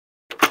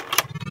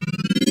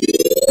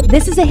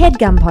This is a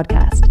HeadGum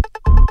podcast.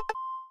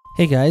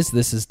 Hey guys,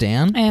 this is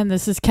Dan. And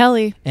this is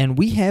Kelly. And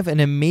we have an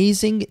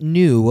amazing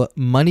new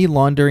money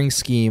laundering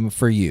scheme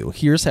for you.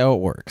 Here's how it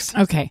works.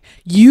 Okay.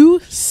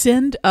 You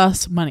send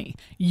us money.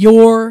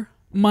 Your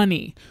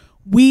money.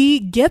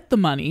 We get the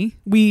money.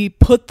 We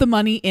put the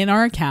money in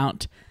our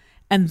account.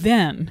 And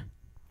then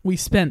we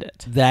spend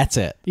it. That's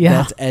it. Yeah.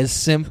 That's as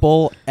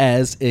simple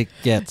as it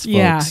gets, folks.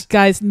 Yeah,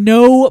 guys,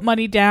 no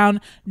money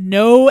down,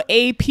 no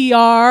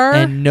APR.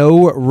 And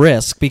no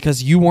risk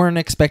because you weren't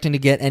expecting to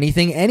get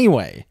anything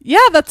anyway. Yeah,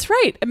 that's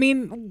right. I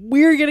mean,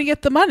 we're going to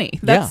get the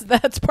money.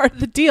 That's part of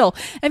the deal.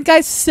 And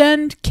guys,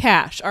 send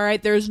cash, all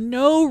right? There's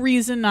no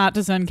reason not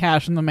to send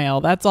cash in the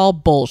mail. That's all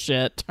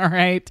bullshit, all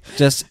right?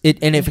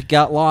 And if it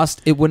got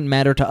lost, it wouldn't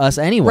matter to us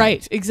anyway.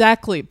 Right,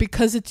 exactly,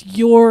 because it's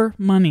your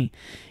money.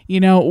 You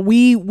know,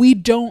 we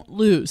don't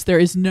lose. There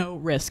is no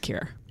risk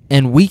here.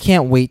 And we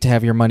can't wait to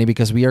have your money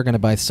because we are going to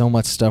buy so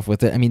much stuff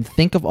with it. I mean,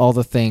 think of all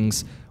the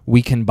things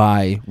we can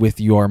buy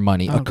with your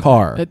money. A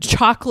car. A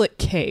chocolate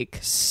cake.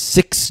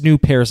 6 new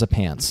pairs of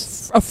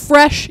pants. A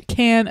fresh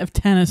can of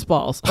tennis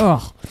balls.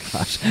 Oh,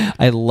 gosh.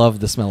 I love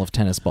the smell of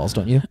tennis balls,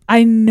 don't you?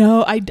 I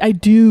know. I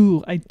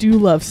do. I do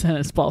love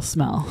tennis ball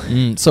smell.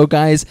 So,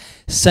 guys,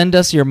 send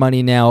us your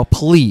money now,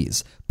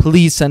 please.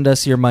 Please send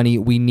us your money.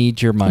 We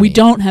need your money. We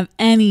don't have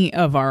any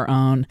of our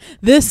own.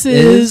 This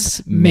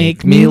is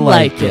Make Me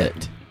Like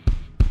It.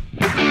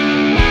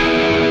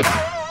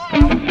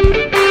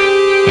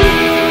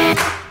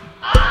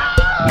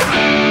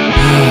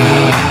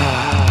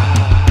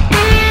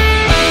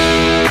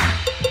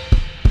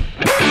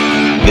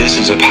 This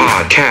is a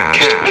podcast.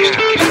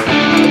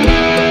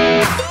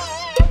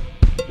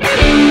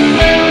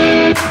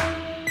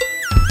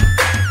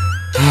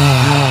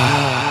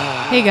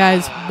 Hey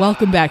guys,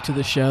 welcome back to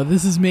the show.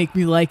 This is Make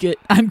Me Like It.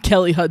 I'm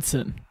Kelly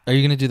Hudson. Are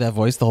you going to do that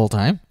voice the whole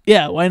time?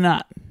 Yeah, why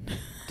not?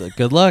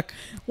 Good luck.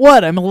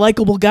 What? I'm a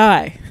likable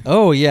guy.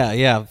 Oh,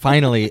 yeah,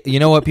 finally. You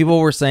know what? People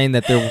were saying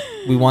that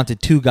we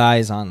wanted 2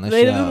 guys on the show.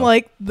 They didn't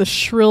like the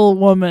shrill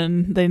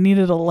woman. They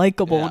needed a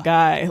likable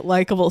guy,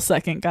 likable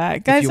second guy.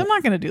 Guys, I'm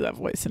not going to do that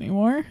voice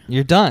anymore.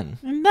 You're done.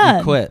 I'm done.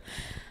 You quit.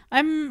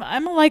 I'm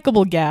a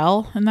likable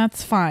gal, and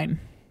that's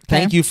fine.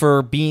 Thank you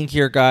for being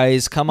here,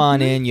 guys. Come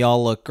on in.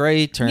 Y'all look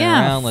great. Turn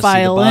around. Let's see the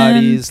file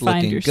bodies. in, find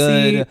looking your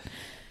good. seat.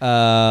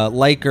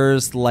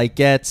 Likers,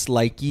 likeettes,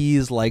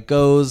 likees,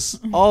 likos,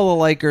 all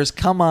the likers.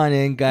 Come on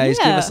in, guys.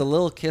 Yeah. Give us a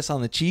little kiss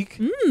on the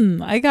cheek.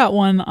 I got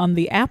one on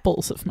the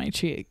apples of my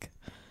cheek.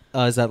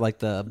 Is that like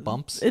the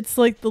bumps? It's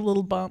like the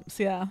little bumps,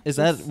 yeah. Is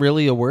that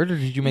really a word, or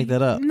did you make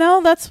that up?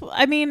 No,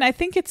 I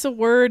think it's a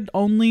word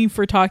only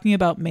for talking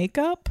about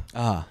makeup.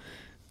 Ah.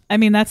 I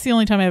mean, that's the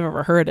only time I've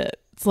ever heard it.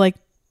 It's like,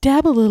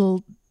 dab a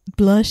little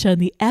blush on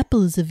the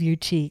apples of your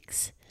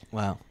cheeks.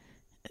 Wow.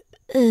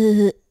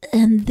 And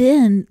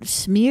then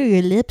smear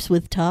your lips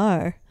with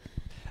tar.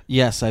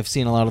 Yes, I've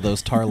seen a lot of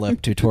those tar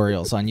lip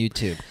tutorials on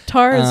YouTube.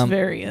 Tar is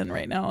very in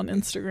right now on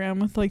Instagram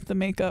with like the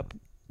makeup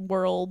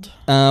world.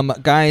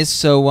 Guys,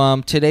 so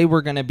today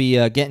we're going to be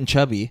getting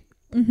chubby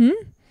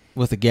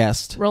with a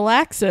guest.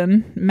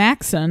 Relaxing,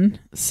 maxing,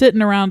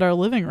 sitting around our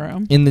living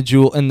room. In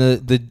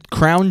the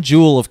crown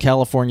jewel of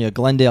California,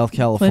 Glendale,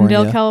 California.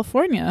 Glendale,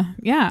 California.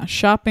 Yeah,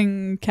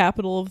 shopping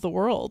capital of the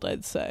world,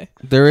 I'd say.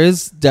 There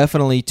is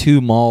definitely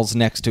 2 malls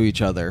next to each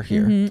other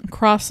here.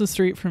 Across the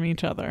street from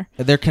each other.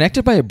 They're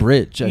connected by a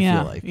bridge, I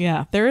feel like.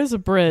 Yeah, there is a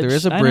bridge. There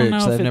is a I bridge don't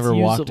know that if I've it's never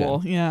walked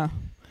usable. in. Yeah.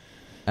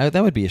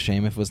 That would be a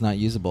shame if it was not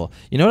usable.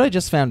 You know what I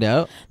just found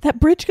out? That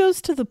bridge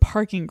goes to the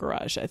parking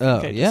garage, I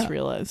think I just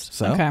realized.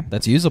 So, okay.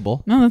 that's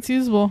usable. No, that's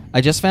usable.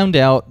 I just found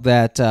out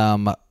that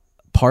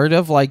part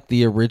of like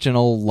the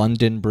original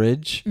London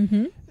Bridge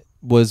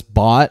was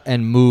bought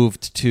and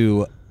moved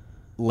to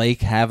Lake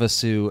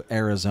Havasu,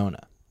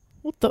 Arizona.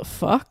 What the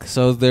fuck?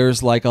 So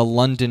there's like a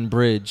London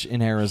Bridge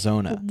in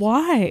Arizona.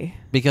 Why?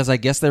 Because I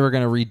guess they were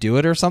going to redo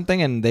it or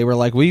something, and they were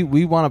like,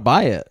 we want to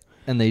buy it.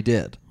 And they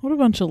did. What a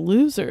bunch of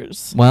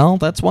losers. Well,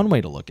 that's one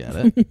way to look at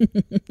it.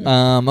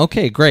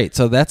 Okay, great.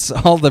 So that's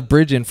all the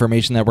bridge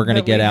information that we're going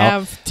to get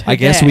out. I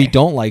guess we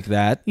don't like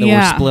that.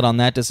 We're split on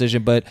that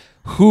decision. But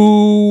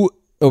who...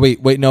 Oh,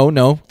 wait,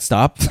 no,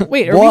 stop.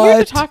 Wait, are we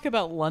here to talk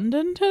about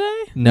London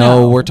today?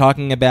 No, we're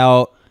talking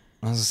about...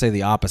 I was going to say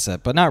the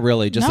opposite, but not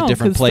really. Just a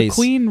different place. The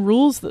Queen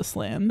rules this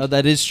land. Oh,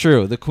 that is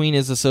true. The Queen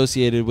is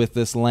associated with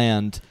this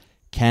land.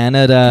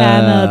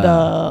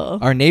 Canada.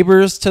 Our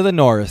neighbors to the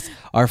north.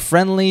 Our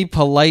friendly,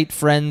 polite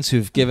friends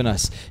who've given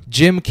us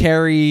Jim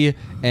Carrey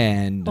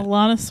and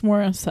Alanis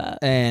Morissette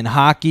and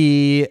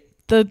hockey.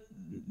 The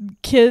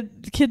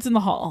kids in the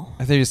hall.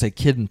 I thought you said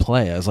Kid and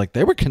Play. I was like,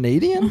 they were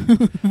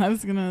Canadian? I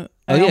was gonna.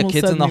 Oh yeah,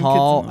 Kids in the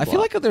Hall. I feel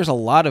like there's a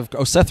lot of.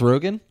 Oh, Seth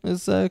Rogen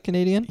is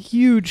Canadian.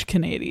 Huge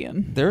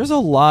Canadian. There is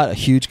a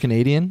huge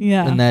Canadian.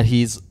 Yeah. In that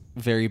he's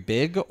very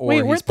big. Or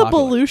wait, weren't he's the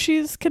popular.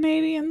 Belushis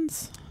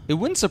Canadians? It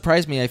wouldn't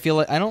surprise me. I feel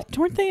like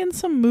Weren't they in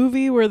some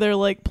movie where they're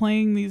like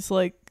playing these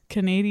like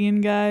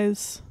Canadian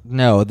guys?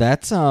 No,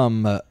 that's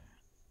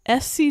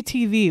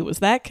SCTV, was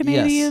that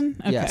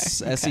Canadian?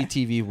 Yes, Okay.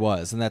 SCTV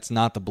was, and that's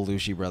not the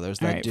Belushi brothers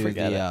that right, do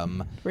forget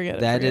the Forget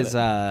that it. is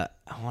I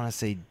want to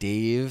say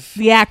Dave.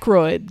 The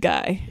Aykroyd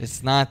guy.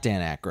 It's not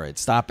Dan Aykroyd.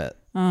 Stop it.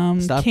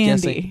 Stop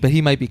Candy. guessing. But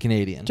he might be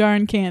Canadian.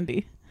 John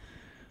Candy.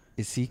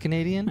 Is he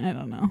Canadian? I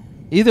don't know.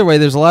 Either way,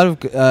 there's a lot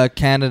of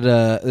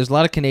Canada. There's a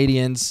lot of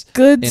Canadians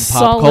Good, in pop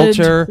solid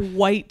culture.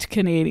 white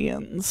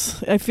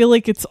Canadians. I feel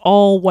like it's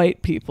all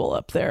white people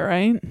up there,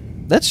 right?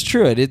 That's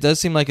true. It does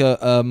seem like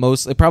a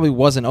most. It probably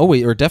wasn't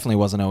always, or definitely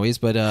wasn't always,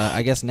 but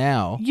I guess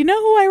now. You know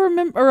who I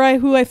remember, or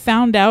who I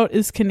found out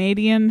is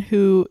Canadian,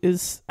 who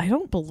is, I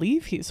don't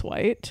believe he's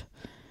white.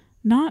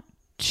 Not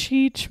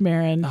Cheech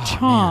Marin,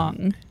 Chong.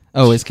 Man.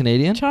 Oh, is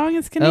Canadian? Chong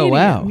is Canadian. Oh,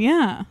 wow.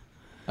 Yeah.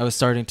 I was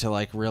starting to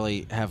like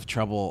really have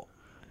trouble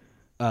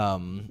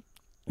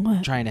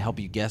What? trying to help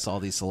you guess all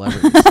these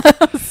celebrities.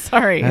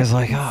 Sorry. I was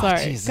like, oh,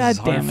 sorry. geez, God this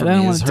is hard damn it. for I don't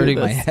me. want It's to do hurting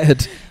my this.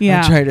 head.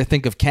 Yeah. I'm trying to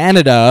think of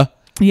Canada.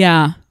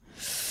 Yeah.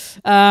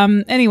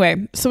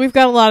 Anyway, so we've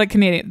got a lot of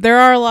Canadian. There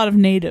are a lot of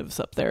natives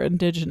up there,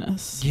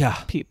 indigenous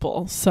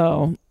people.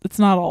 So it's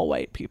not all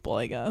white people,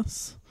 I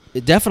guess.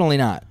 Definitely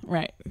not.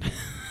 Right.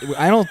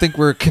 I don't think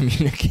we're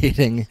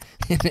communicating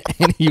in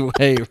any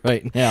way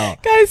right now.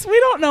 Guys, we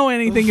don't know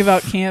anything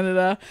about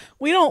Canada.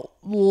 We don't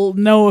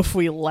know if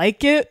we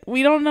like it.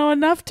 We don't know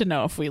enough to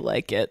know if we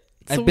like it.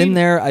 So I've been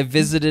there. I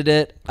visited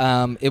it.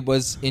 It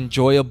was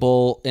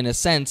enjoyable in a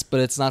sense, but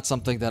it's not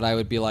something that I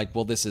would be like,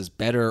 well, this is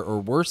better or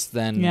worse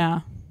than.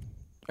 Yeah.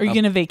 Are you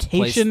going to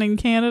vacation in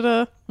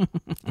Canada?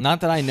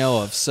 Not that I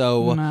know of.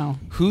 So No.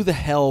 who the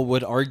hell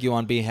would argue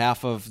on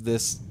behalf of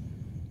this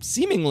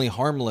seemingly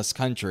harmless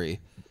country?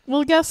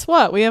 Well, guess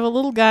what? We have a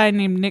little guy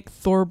named Nick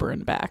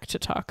Thorburn back to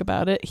talk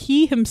about it.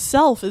 He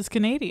himself is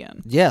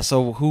Canadian. Yeah,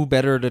 so who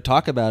better to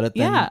talk about it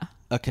than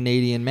a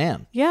Canadian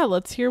man? Yeah,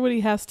 let's hear what he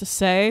has to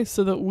say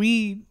so that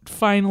we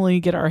finally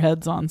get our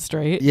heads on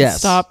straight. Yes.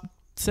 Stop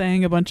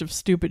saying a bunch of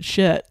stupid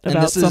shit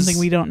about something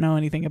we don't know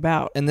anything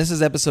about. And this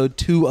is episode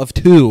 2 of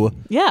 2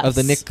 Yes. of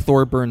the Nick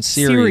Thorburn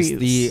series.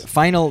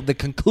 The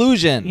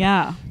conclusion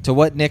to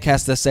what Nick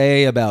has to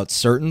say about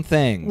certain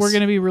things. We're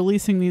going to be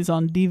releasing these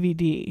on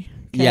DVD.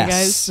 Okay, yes.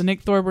 guys, the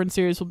Nick Thorburn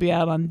series will be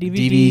out on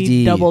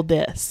DVD. Double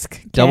disc.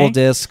 Okay? Double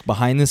disc,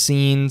 behind the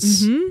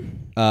scenes,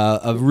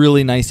 a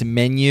really nice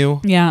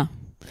menu. Yeah.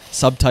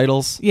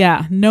 Subtitles.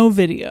 Yeah, no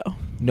video.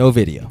 No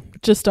video.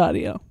 Just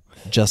audio.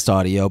 Just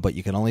audio, but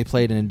you can only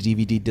play it in a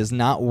DVD. Does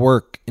not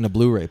work in a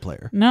Blu-ray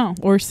player. No,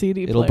 or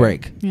CD player. It'll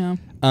break. Yeah.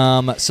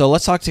 So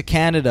let's talk to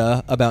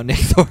Canada about Nick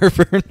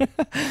Thorburn.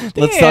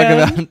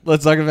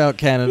 let's talk about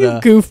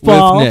Canada you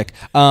goofball. with Nick.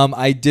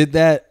 I did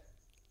that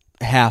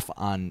half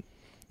on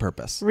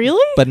purpose.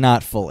 Really? But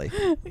not fully.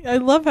 I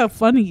love how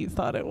funny you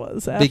thought it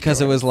was. Afterwards. Because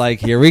it was like,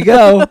 here we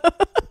go.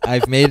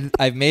 I've made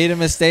a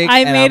mistake. I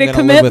and made I'm a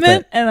gonna live with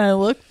commitment it. and I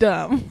looked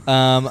dumb.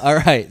 All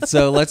right.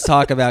 So let's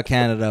talk about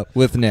Canada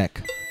with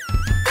Nick.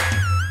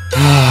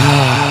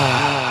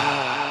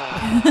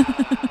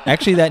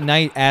 Actually, that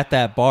night at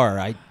that bar,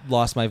 I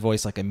lost my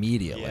voice like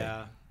immediately.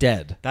 Yeah.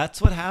 Dead.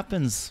 That's what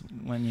happens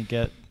when you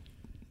get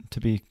to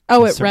be.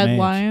 Oh, a at certain Red age.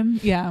 Lion?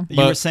 Yeah.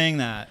 You were saying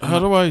that. How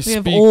do I We speak?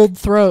 have old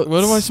throats.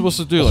 What am I supposed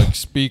to do? Like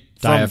speak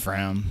from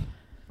Diaphragm.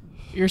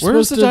 You're Where's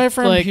supposed the to,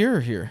 diaphragm like,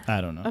 here?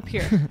 I don't know. Up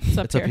here. It's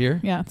up It's up here?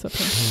 Yeah, it's up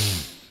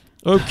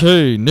here.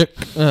 Okay, Nick.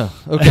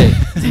 Okay,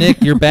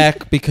 Nick, you're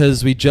back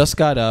because we just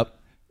got up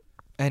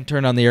and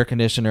turned on the air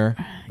conditioner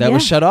that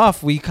was Yeah. shut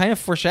off. We kind of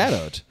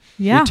foreshadowed.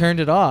 Yeah. We turned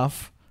it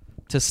off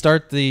to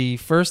start the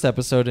first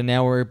episode, and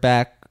now we're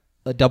back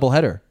a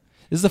doubleheader.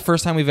 This is the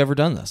first time we've ever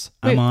done this.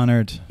 I'm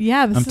honored.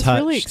 Yeah, this I'm is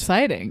really touched.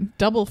 exciting.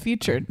 Double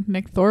featured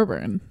Nick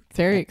Thorburn.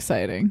 Very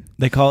exciting.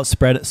 They call it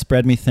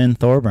spread me thin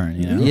Thorburn.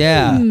 You know.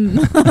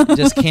 Yeah.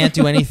 Just can't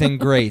do anything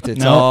great. It's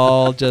No.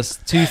 all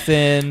just too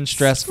thin,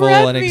 stressful,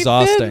 Spread and me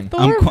exhausting. thin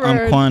I'm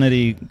Thorburn.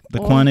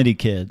 quantity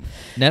kid.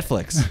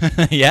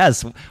 Netflix.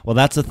 Yes. Well,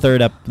 that's the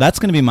third that's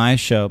going to be my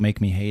show. Make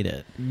me hate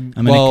it. I'm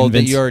going to Well, that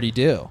convince. you already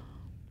do.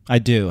 I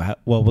do.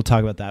 Well, we'll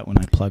talk about that when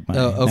I plug my.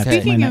 Oh, okay. my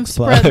Speaking of next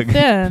spread plug.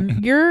 thin,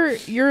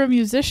 you're a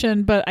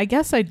musician, but I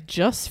guess I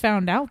just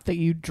found out that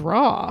you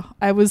draw.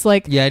 I was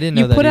like, Yeah, I didn't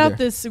know you that put either. out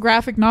this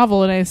graphic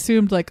novel, and I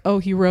assumed like, oh,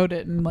 he wrote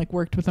it and like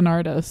worked with an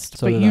artist.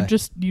 So but did you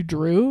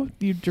I.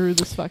 you drew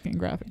this fucking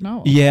graphic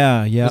novel.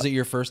 Yeah. Was it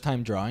your first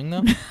time drawing,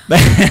 though?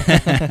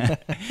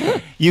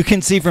 You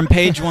can see from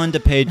page 1 to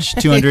page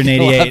A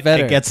 288. lot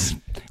better. It gets.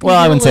 Well,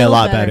 I wouldn't say a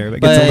lot better, but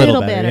it gets a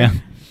little better. Yeah.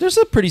 There's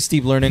a pretty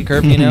steep learning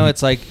curve, you know?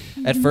 It's like,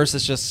 at first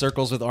it's just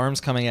circles with arms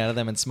coming out of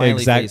them and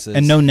smiley faces.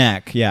 And no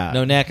neck. Yeah.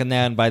 No neck, and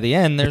then by the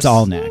end, there's... It's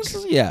all neck.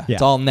 Yeah, Yeah.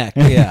 it's all neck,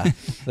 yeah.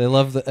 They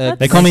love the...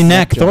 They call me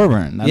Neck drawing.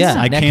 Thorburn. That's, Yeah,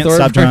 I Neck can't Thorburn,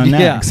 stop drawing yeah.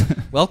 necks.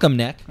 Welcome,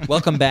 Neck.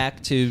 Welcome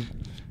back to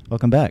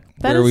Welcome back.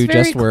 That Where is we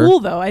very just were. cool,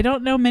 though. I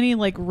don't know many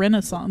like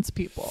Renaissance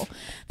people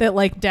that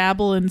like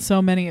dabble in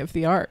so many of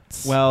the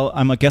arts. Well,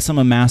 I guess I'm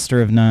a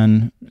master of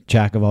none,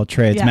 jack of all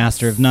trades. Yes.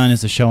 Master of None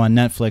is a show on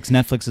Netflix.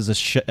 Netflix is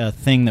a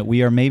thing that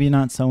we are maybe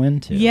not so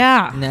into.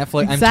 Yeah,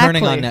 Netflix. Exactly. I'm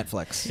turning on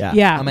Netflix. Yeah.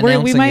 Yeah, I'm we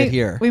announcing might it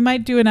here. we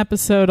might do an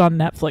episode on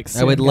Netflix. I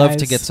soon, would love to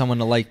guys. get someone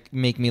to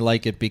make me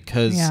like it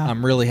because Yeah.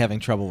 I'm really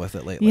having trouble with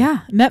it lately. Yeah,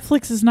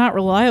 Netflix is not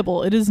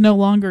reliable. It is no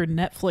longer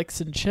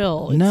Netflix and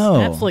chill. It's No.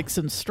 Netflix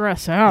and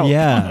stress out.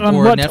 Yeah. on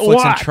Or what to Netflix and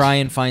watch. try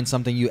and find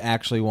something you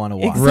actually want to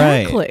watch.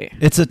 Exactly. Right.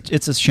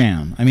 It's a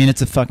sham. I mean,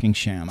 it's a fucking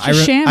sham. It's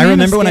a sham I and a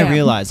remember when I scam.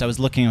 realized, I was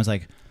looking, I was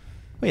like,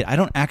 wait, I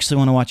don't actually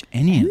want to watch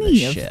any of this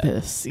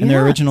shit. And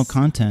their original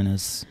content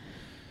is...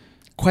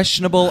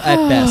 Questionable at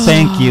best.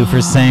 Thank you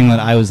for saying what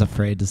I was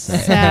afraid to say.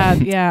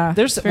 Sad, yeah.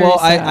 There's Very well,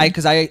 sad.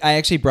 I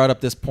actually brought up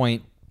this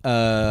point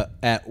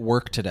at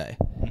work today,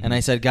 and I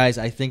said, guys,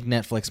 I think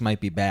Netflix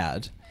might be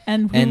bad.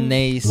 and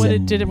they what said-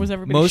 it did it was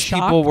everybody Most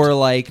shocked? people were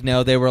like,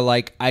 no, they were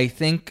like, I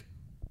think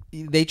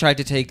they tried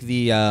to take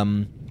the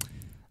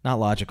not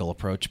logical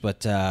approach,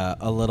 but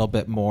a little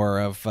bit more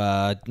of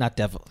not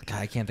devil. God,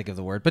 I can't think of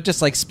the word, but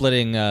just like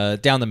splitting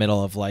down the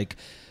middle of like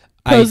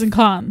pros and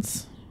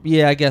cons.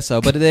 Yeah, I guess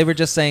so. But they were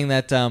just saying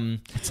that.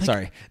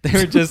 Sorry, they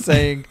were just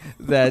saying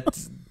that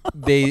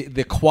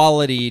the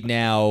quality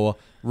now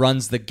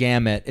runs the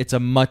gamut. It's a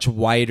much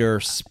wider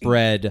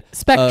spread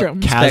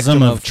Spectrum.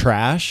 Chasm of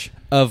trash.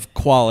 of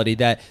quality.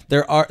 That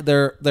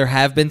there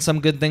have been some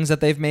good things that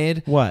they've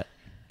made. What?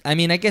 I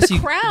mean, I guess The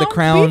Crown. the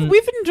Crown.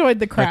 We've enjoyed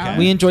The Crown. Okay.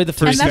 We enjoyed the and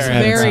first that's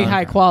season. very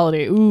high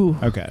quality. Ooh.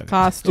 Okay.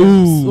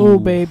 Costumes. Ooh. Oh,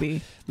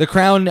 baby. The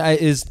Crown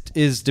is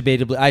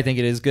debatably. I think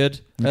it is good.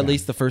 Okay. At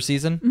least the first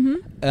season.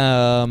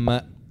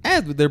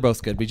 Mm-hmm. They're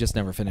both good. We just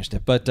never finished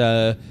it. But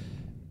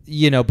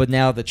but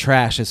now the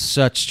trash is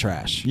such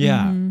trash.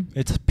 Yeah. Mm-hmm.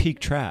 It's peak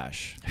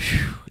trash.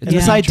 It's And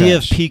this Yeah. idea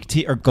of trash. peak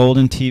tea or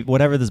golden tea,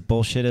 whatever this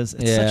bullshit is,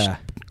 it's Yeah. such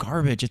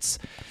garbage. It's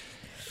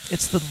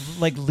the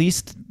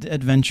least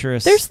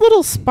adventurous. There's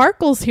little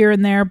sparkles here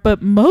and there,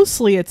 but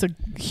mostly it's a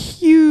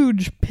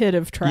huge pit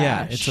of trash.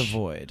 Yeah, it's a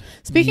void.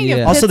 Speaking Yeah.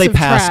 of Also, pits they of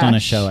passed on a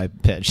trash- show I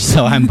pitched,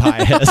 so I'm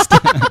biased.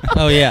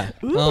 Oh yeah.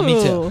 Ooh, Oh, me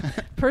too.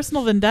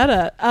 Personal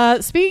vendetta.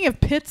 Speaking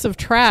of pits of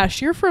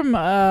trash, you're from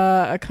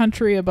a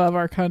country above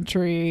our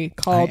country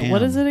called, I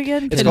what am. is it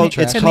again? It's Cana- called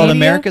Canada?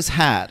 America's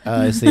Hat.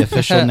 Is the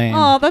official name.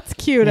 Oh, that's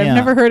cute. Yeah. I've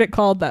never heard it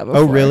called that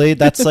before. Oh, really?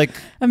 That's like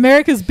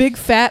America's big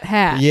fat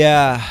hat.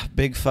 yeah,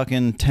 big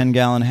fucking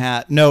 10-gallon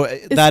hat. No,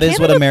 that is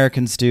what Canada-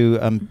 Americans do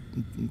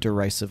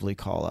derisively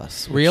call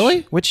us.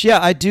 Really? Which yeah,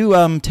 I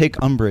do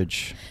take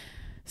umbrage.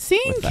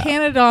 Seeing with that.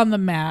 Canada on the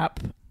map,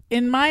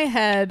 in my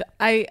head,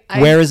 I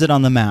Where is it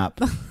on the map?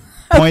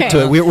 Point Okay.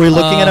 to it. We're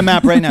looking at a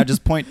map right now.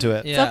 Just point to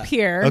it. It's up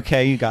here.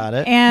 Okay, you got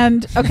it.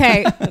 And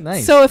okay,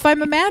 Nice. so if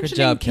I'm imagining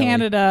job, Kelly.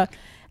 Canada,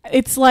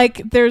 it's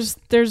like there's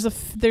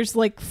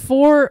like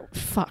four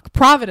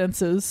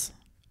Providences.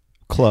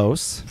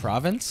 Close.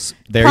 Province.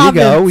 There you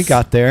go. Province. We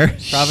got there.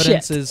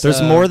 Providence Shit. is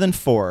There's more than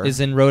 4. is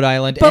in Rhode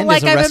Island But and like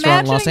is a I'm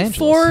restaurant in Los imagining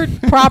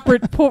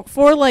Angeles.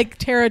 four like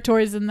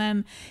territories, and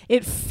then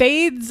it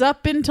fades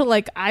up into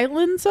like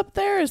islands up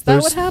there. Is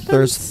that what happens?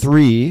 There's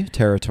 3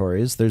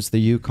 territories. There's the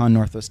Yukon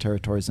Northwest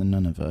Territories and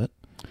Nunavut.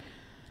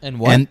 And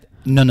what? And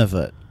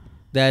Nunavut.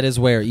 That is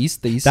where the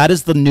east. That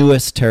is the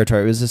newest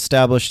territory. It was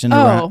established in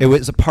Oh. around. It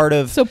was a part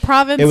of. So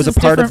province It was is a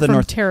part of different the from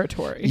North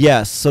territory.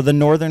 Yes. So the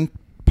northern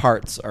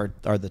parts are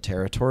the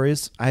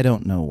territories. I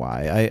don't know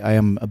why.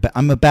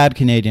 I'm a bad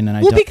Canadian, and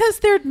I Well, don't. because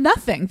they're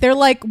nothing. They're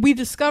like, we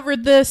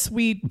discovered this,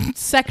 we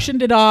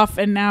sectioned it off,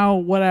 and now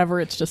whatever,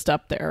 it's just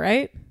up there,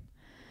 right?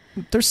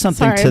 There's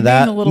something Sorry, to I'm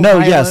that. being a little No,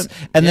 violent. yes.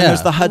 And then Yeah.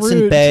 there's the Hudson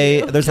Rude. Bay.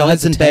 There's the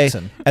Kelly's a Hudson Bay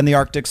Texan. and the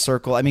Arctic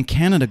Circle. I mean,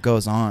 Canada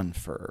goes on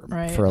for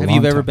Right. a Have long you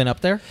ever time. been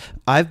up there?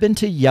 I've been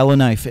to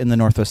Yellowknife in the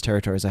Northwest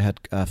Territories. I had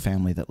a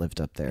family that lived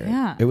up there.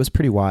 Yeah. It was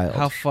pretty wild.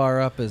 How far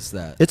up is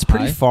that? It's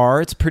pretty High? far.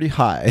 It's pretty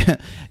high.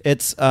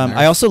 It's.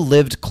 I also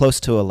lived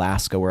close to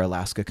Alaska, where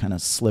Alaska kind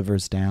of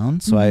slivers down.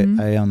 So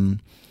Mhm.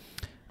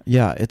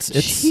 yeah. It's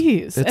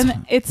Jeez.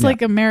 And it's yeah.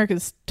 like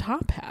America's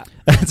top hat.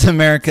 it's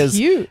America's.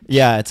 Huge.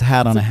 Yeah, it's a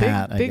hat on It's a a big-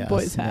 hat. I big guess.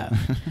 boy's hat.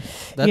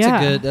 Yeah.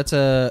 Yeah. That's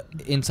a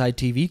inside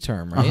TV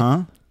term, right? Uh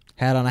huh.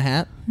 Hat on a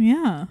hat.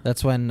 Yeah.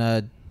 That's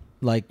when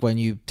like when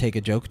you take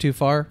a joke too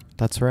far.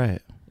 That's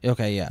right.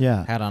 Okay, yeah.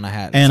 Yeah. Hat on a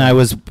hat. And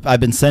It's I've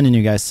been sending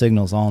you guys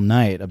signals all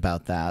night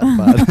about that.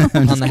 But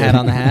I'm on just the hat kidding.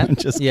 on the hat.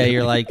 Just Yeah, kidding.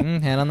 you're like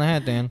hat on the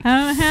hat, Dan. Hat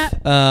on a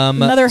hat.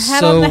 Another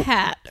Hat on the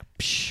hat.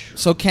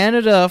 So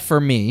Canada for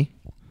me,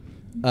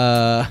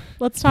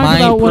 Let's talk my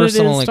about what it is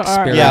personal to our.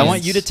 experience. Yeah, I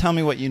want you to tell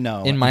me what you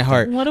know. in my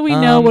heart. What do we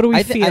know? What do we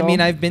I feel?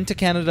 mean, I've been to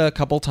Canada a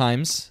couple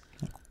times.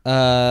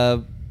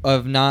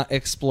 I've not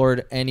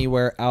explored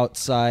anywhere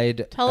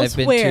outside. Tell I've us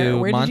been where. to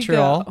Where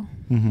Montreal. did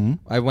you go? Mm-hmm.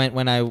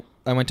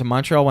 I went to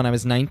Montreal when I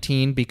was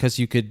 19 because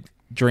you could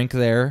drink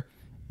there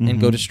and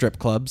go to strip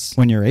clubs.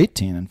 When you're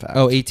 18, in fact.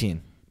 Oh,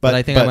 18. But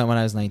I think I but- went when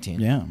I was 19.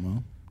 Yeah.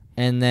 Well.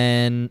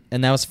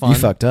 and that was fun. You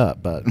fucked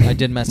up, but I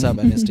did mess up.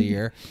 I missed a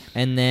year,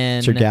 and then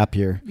it's your gap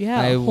year. Yeah,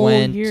 I a whole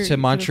went year to you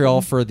Montreal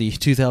could've for the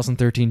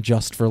 2013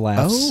 Just for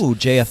Laughs. Oh,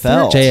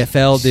 JFL.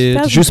 JFL, dude.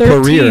 been- Juste 2013,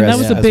 pour rire, that as-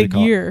 was as a we big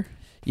call it. year. 5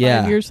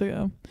 Yeah. years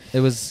ago. It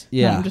was No,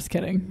 yeah. I'm just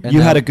kidding. And You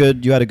that- had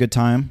a good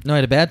time No, I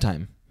had a bad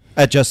time.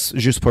 at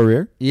Juste pour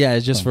rire. Yeah,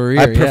 it's just for real.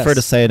 I prefer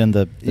to say it in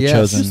the yes.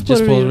 chosen. Juste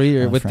Just pour for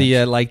rire. real with the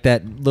French. like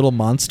that little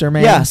monster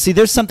man. Yeah, see,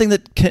 there's something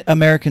that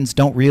Americans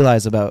don't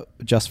realize about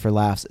Just for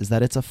Laughs is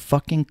that it's a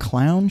fucking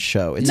clown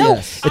show. It's No,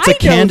 Yes. it's I a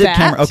candid know that.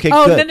 camera. Okay,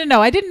 oh, good. no.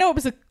 I didn't know it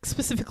was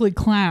specifically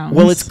clowns.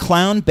 Well, it's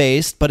clown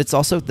based, but it's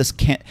also this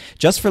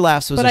Just for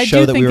Laughs was But a I show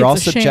do that we think were all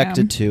it's a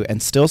subjected sham. to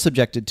and still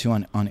subjected to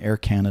on Air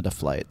Canada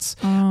flights.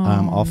 Oh,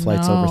 All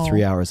flights over no.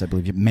 3 hours, I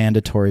believe.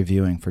 Mandatory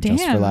viewing for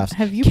Just for Damn, Laughs.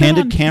 have you been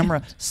Candid on-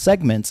 camera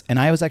segments, and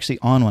I was actually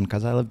on one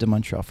because I lived in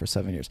Montreal for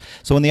 7 years.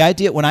 So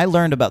when I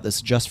learned about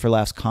this Just for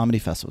Laughs comedy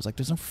festival, I was like,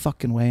 "There's no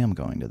fucking way I'm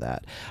going to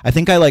that." I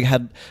think I like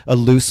had a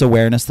loose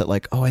awareness that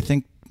like, oh, I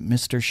think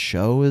Mr.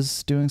 Show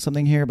is doing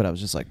something here, but I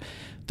was just like,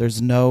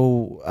 there's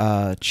no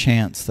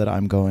chance that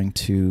I'm going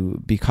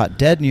to be caught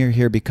dead near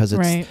here because it's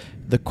Right.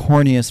 the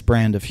corniest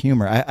brand of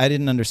humor. I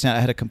didn't understand.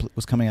 I had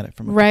was coming at it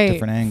from a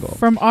different angle.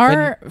 From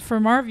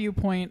our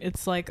viewpoint,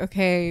 it's like,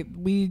 okay,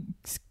 we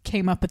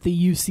came up at the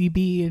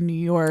UCB in New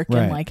York,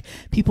 Right. and like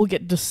people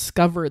get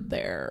discovered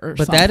there. Or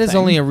But something. that is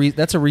only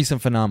that's a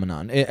recent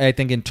phenomenon. I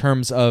think in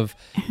terms of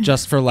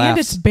Just for and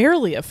it's Laughs.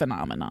 barely a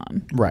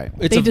phenomenon. Right.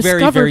 It's They a very,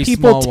 discover very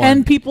people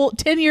small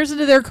 10 years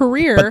into their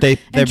career, But they've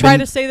and try been-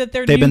 to say that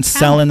they're They've new been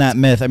selling talent. that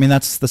myth. I mean,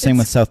 that's the same It's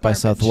with South by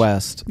garbage.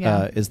 Southwest.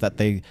 Yeah. Is that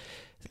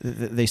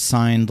they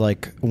signed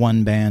like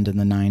one band in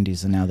the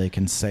 90s and now they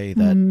can say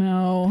that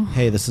No.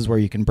 hey, this is where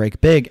you can break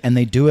big, and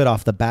they do it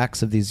off the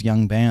backs of these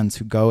young bands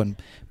who go and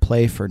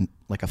play for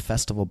like a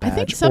festival badge. I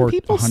think some or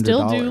people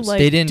still do $100. like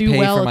They didn't do pay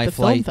well for at my the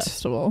flight. film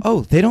festival.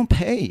 Oh, they don't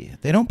pay.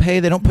 They don't pay.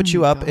 They don't put Oh you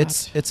my up. God.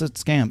 It's a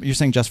scam. You're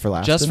saying Just for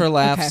Laughs? Just for didn't?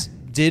 Laughs Okay.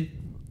 did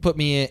put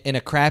me in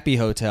a crappy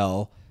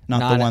hotel.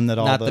 Not the one that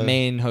all not the- the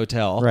main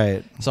hotel.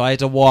 Right. So I had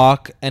to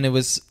walk, and it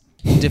was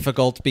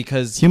difficult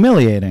because It's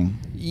humiliating.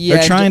 Yeah,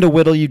 They're trying to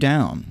whittle you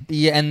down.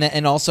 yeah,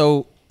 and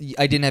also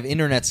I didn't have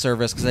internet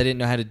service because I didn't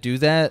know how to do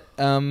that.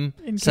 In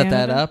Set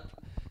that Canada?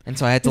 up, and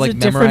so I had to Is like it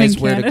different in memorize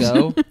where to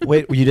Canada? go.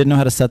 Wait, you didn't know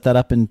how to set that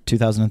up in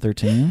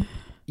 2013?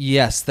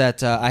 Yes,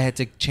 that I had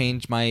to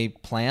change my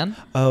plan,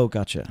 Oh,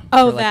 gotcha.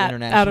 Oh, for, like, that out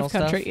international of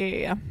country. stuff?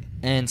 Yeah.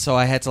 and so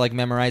I had to like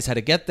memorize how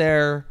to get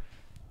there,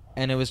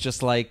 and it was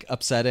just like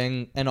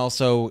upsetting. And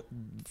also,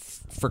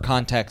 for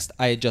context,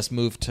 I had just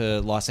moved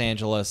to Los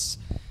Angeles,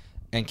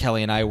 and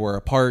Kelly and I were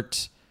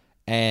apart,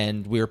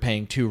 and we were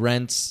paying 2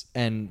 rents,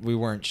 and we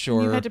weren't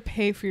sure. You had to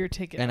pay for your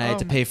ticket. and I had Oh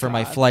to pay for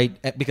my God.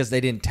 flight because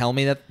they didn't tell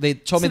me that. They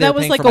told So me they that were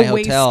was paying like for my a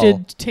hotel.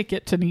 wasted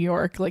ticket to New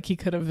York. Like he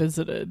could have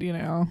visited, you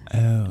know.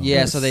 Oh.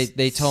 Yeah, That so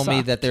they told me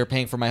sucked. that they were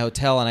paying for my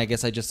hotel, and I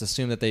guess I just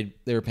assumed that they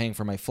were paying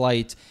for my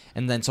flight,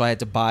 and then so I had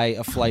to buy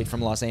a flight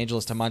from Los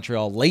Angeles to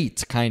Montreal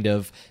late, kind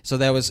of. So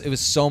it was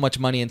so much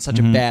money and such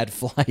a bad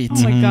flight.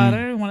 Oh my God, I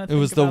don't want to. It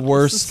was the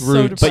worst so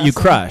route. But you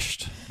depressing.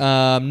 crushed.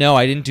 No,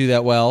 I didn't do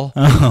that well.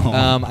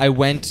 Oh. I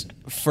went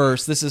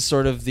first. This is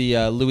sort of the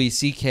Louis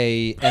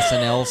C.K.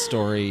 SNL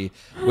story,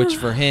 which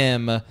for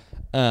him,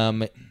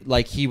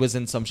 like he was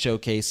in some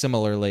showcase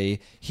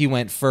similarly. He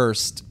went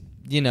first.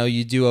 You know,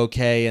 you do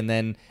okay, and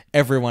then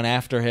everyone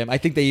after him. I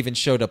think they even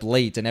showed up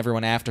late, and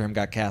everyone after him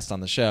got cast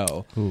on the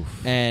show.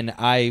 Oof. And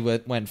I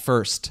went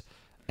first,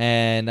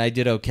 and I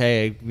did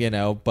okay, you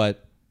know,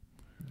 but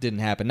didn't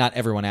happen. Not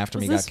everyone after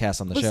me got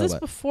cast on the show. Was this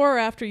But before or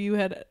after you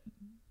had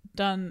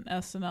done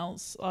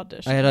SNL's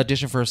audition? I had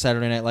auditioned for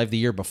Saturday Night Live the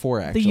year before,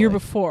 actually. the year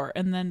before,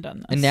 and then done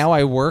this. And now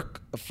I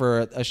work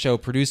for a show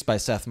produced by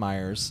Seth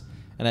Meyers,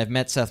 and I've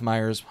met Seth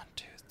Meyers 1,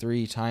 2,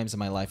 3 times in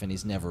my life, and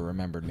he's never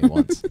remembered me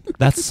once,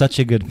 That's such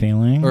a good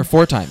feeling. or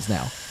 4 times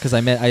now, because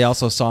I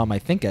also saw him, I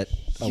think, at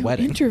a you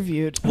wedding.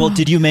 interviewed. Well,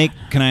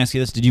 can I ask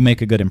you this? Did you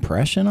make a good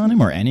impression on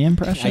him or any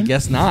impression? I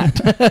guess not.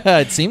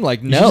 It seemed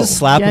like You should no. just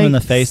slap him in the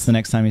Yikes. face the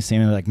next time you see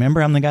him. Like,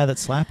 remember, I'm the guy that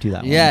slapped you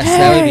that Yes, one.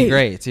 that would be Hey,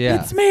 great.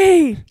 Yeah. It's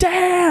me,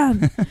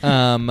 Dan.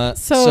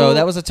 So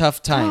that was a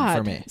tough time God.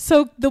 for me.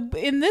 So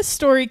in this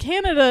story,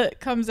 Canada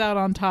comes out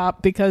on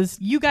top because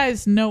you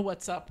guys know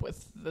what's up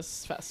with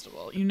this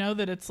festival. You know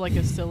that it's like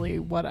a silly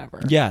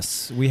whatever.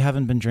 Yes, we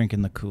haven't been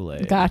drinking the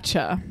Kool-Aid.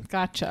 Gotcha.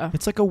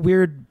 It's like a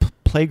weird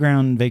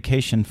playground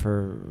vacation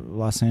for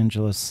Los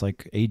Angeles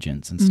like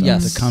agents and stuff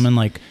Yes. to come and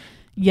like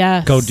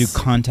Yes. go do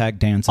contact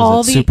dances All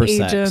at the Super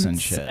agents Sex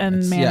and shit. and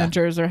It's-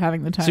 managers are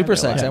having the time. Super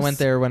of their Sex. I lives. went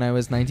there when I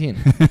was 19.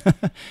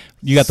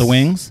 You got the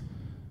wings?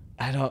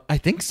 I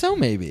think so,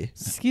 maybe.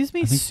 Excuse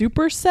me, I think-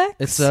 Super Sex?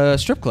 It's a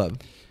strip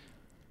club.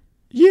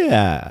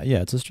 Yeah,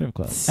 it's a strip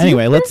club. Super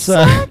Anyway, let's.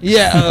 Sex?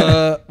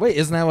 Yeah. Wait,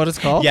 isn't that what it's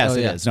called? Yes, Oh,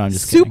 it yeah. is. No, I'm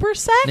just kidding. Super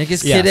Sex? Nick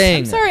is Yes. kidding.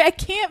 I'm sorry, I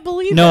can't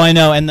believe No, it. I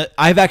know, and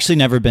I've actually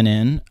never been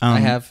in. I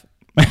have.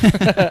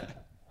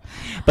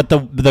 But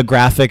the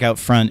graphic out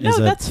front is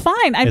that's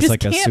fine. I just like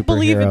can't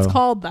believe it's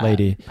called that.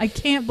 Lady. I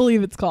can't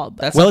believe it's called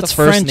that. That's Well, not it's the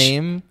first French.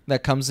 name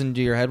that comes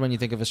into your head when you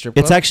think of a strip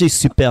club? It's actually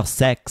Super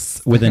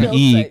Sex with an Super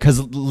E Sex. because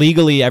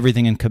legally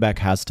everything in Quebec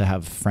has to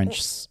have French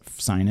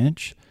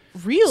signage.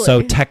 Really?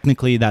 So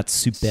technically that's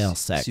Super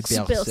Sex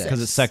Super Sex.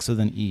 because it's sex with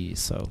an E.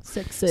 So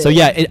Sexy. so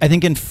yeah, I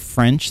think in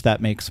French that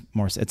makes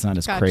more. It's not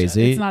as Gotcha.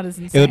 crazy. It's not as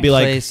insane. It would be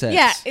Play like sex.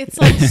 Yeah, it's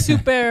like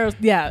super.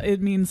 Yeah,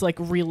 it means like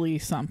really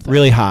something.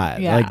 really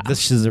hot. Yeah. Like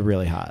this is a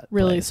really hot.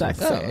 Really place with-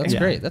 sexy. Oh, that's Yeah.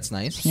 great. That's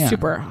nice. Yeah.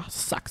 Super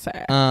sexy.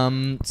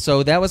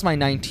 So that was my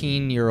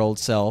 19-year-old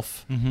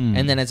self. Mhm.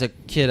 And then as a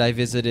kid, I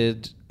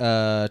visited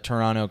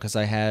Toronto because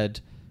I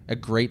had a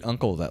great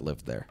uncle that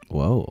lived there.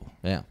 Whoa.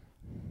 Yeah.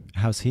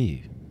 How's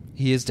he?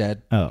 He is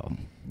dead. Oh.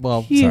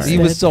 Well, He is he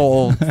was dead. so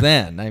old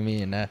then. I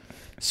mean,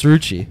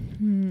 Srucci.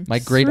 My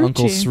great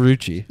uncle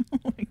Srucci. Oh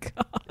my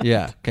god.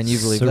 Yeah. Can you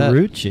believe that?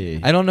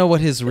 Srucci. I don't know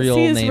what his real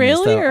Is he name Israeli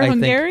is, though. or I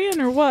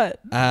Hungarian or what?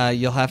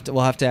 think,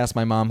 we'll have to ask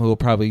my mom, who will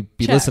probably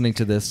be Czech. listening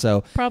to this.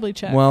 So, Probably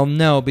Czech. well,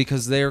 no,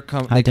 because they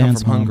come Hi, from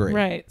Dan's mom. Hungary.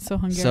 Right. So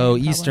Hungarian. So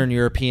probably. Eastern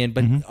European,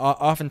 but Mhm.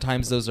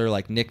 oftentimes those are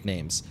like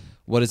nicknames.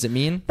 What does it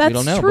mean? That's we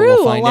don't know, true. but A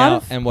we'll find lot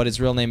out. of- And what his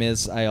real name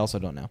is, I also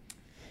don't know.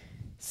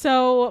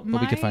 So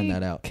But we could find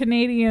that out.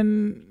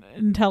 Canadian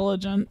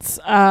intelligence.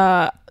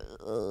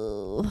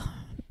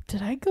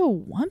 Did I go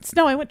once?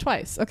 No, I went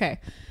twice. Okay.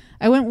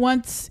 I went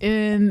once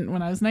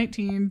when I was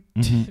 19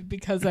 Mhm.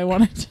 because I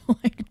wanted to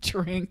like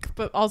drink,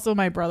 but also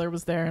my brother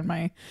was there and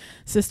my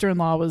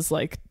sister-in-law was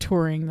like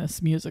touring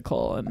this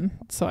musical, and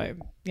so I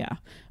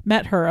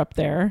met her up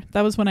there.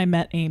 That was when I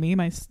met Amy,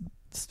 my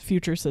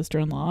future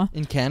sister-in-law.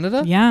 In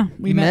Canada? Yeah,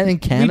 You met in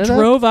Canada? We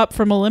drove up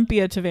from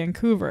Olympia to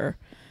Vancouver.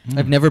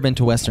 I've never been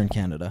to Western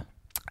Canada.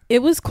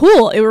 It was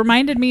cool. It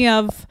reminded me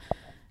of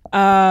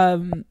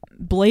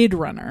Blade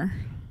Runner,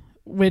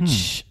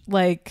 which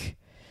like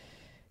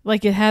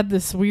it had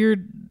this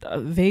weird,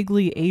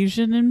 vaguely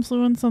Asian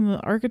influence on the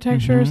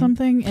architecture or Mhm.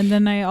 something. And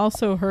then I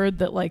also heard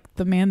that like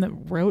the man that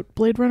wrote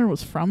Blade Runner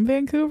was from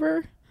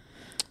Vancouver,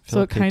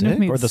 so Philip it kind K. of Dick?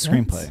 made or the sense.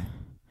 screenplay.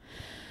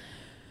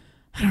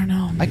 I don't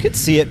know. I could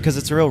see it because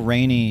it's a real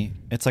rainy.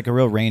 It's like a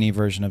real rainy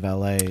version of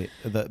L.A.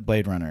 The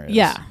Blade Runner is.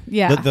 Yeah,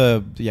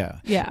 yeah,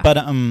 Yeah. But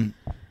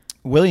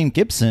William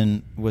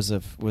Gibson was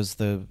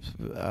the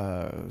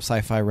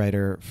sci-fi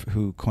writer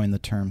who coined the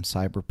term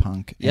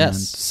cyberpunk Yes.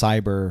 and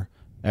cyber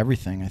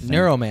everything. I think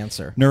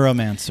Neuromancer.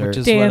 Neuromancer. Which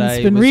is Dan's what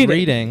I been was reading.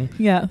 reading.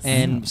 Yes.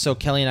 And so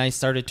Kelly and I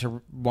started to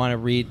want to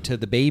read to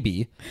the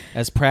baby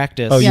as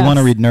practice. oh, you Yes. want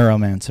to read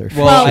Neuromancer?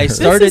 Well, Well, I this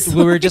started. is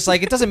We were just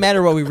like, it doesn't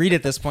matter what we read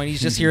at this point.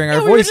 He's just hearing our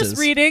we were voices. just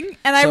reading,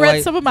 and I So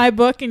read some of my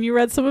book, and you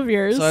read some of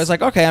yours. So I was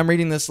like, okay, I'm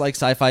reading this like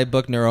sci-fi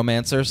book,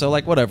 Neuromancer. So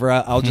like, whatever,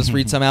 I'll just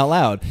read some out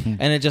loud.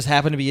 And it just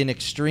happened to be an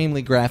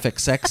extremely graphic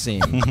sex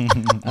scene.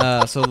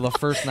 So the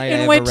first night I in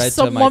ever which read to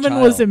some my woman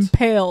child. was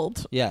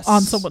impaled Yes.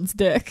 on someone's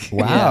dick.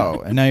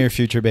 Wow. And now your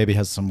future baby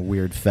has some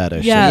weird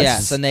fetish.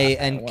 Yes. Yes,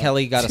 and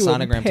Kelly got a To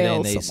sonogram today, impale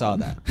and they saw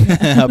someone.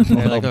 that.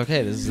 They're like,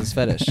 okay, this is his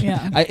fetish.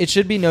 Yeah. It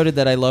should be noted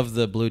that I love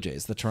the Blue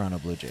Jays, the Toronto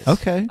Blue Jays.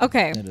 Okay.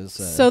 Okay. It is,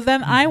 So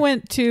then I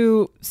went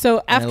to And I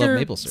love after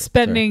maple syrup.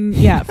 spending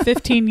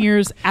 15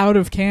 years out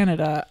of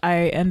Canada,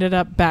 I ended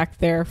up back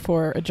there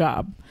for a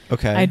job.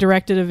 Okay. I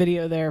directed a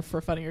video there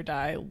for Funny or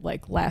Die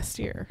like last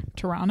year.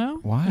 Toronto?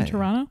 Why? In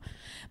Toronto?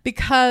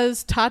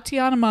 Because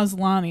Tatiana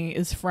Maslany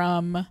is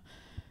from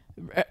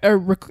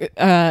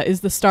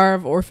is the star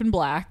of Orphan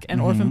Black,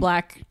 and Orphan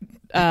Black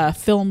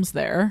films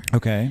there.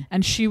 Okay.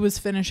 And she was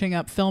finishing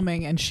up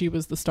filming, and she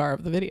was the star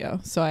of the video.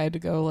 So I had to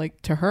go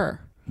like to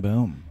her.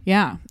 Boom.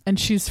 Yeah, and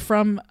she's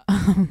from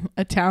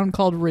a town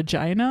called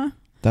Regina.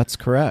 That's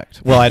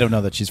correct. Well, I don't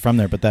know that she's from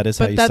there, but that is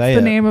how But you that's say the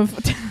it. name of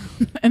a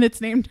town, and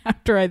it's named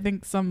after I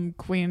think some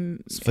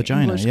queen,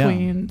 vagina, English yeah.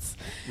 queen's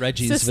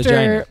Reggie's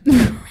sister.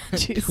 vagina.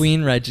 Reggie's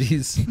Queen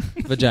Reggie's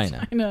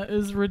vagina. vagina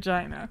is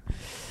Regina.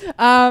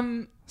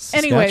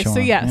 Anyway, so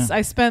Saskatchewan, yes, yeah.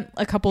 I spent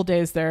a couple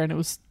days there, and it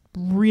was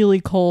really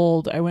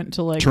cold. I went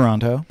to like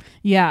Toronto.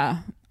 yeah,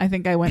 I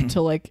think I went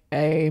to like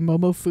a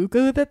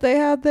Momofuku that they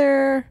had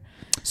there.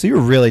 So you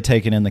were really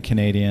taking in the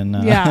Canadian.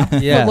 Yeah,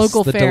 Yes, the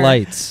local the fair.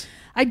 delights.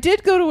 I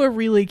did go to a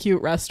really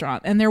cute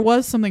restaurant, and there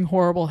was something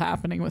horrible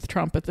happening with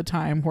Trump at the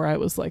time where I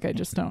was like, I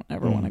just don't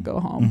ever want to go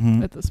home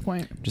Mhm. at this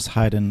point. Just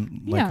hide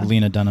in like Yeah.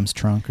 Lena Dunham's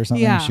trunk or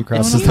something. Yeah. She And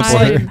crosses when the you hide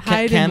border. in-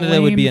 hide in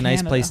Canada would be a lame nice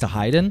Canada. place to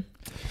hide in.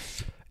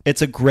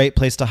 It's a great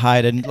place to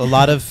hide, and a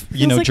lot of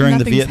Feels like during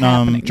the nothing's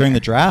happening during the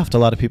there. draft, a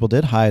lot of people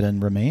did hide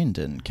and remained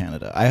in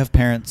Canada. I have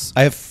parents.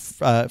 I have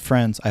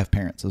friends. I have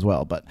parents as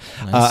well, but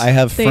Nice. I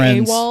have They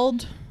friends.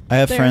 AWOL'd I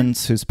have there?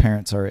 friends whose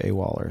parents are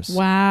AWOLers.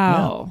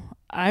 Wow.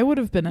 I would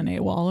have been an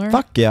AWOLer.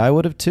 Fuck yeah, I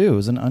would have too. It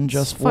was an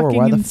unjust war.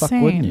 Why the fuck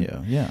wouldn't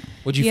insane. you? Yeah.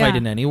 Would you fight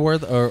in any war,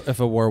 or if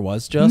a war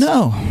was just?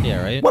 No.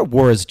 Yeah, right. What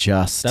war is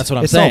just? That's what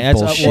I'm it's saying.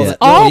 All That's bullshit. It's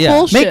all yeah.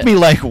 bullshit. Make me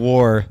like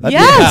war. That'd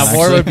be Yes. fun, Yeah,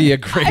 war actually. would be a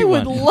great I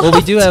would one. love Well,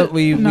 we do have to.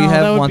 we No, that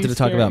have would wanted be to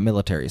talk scary. about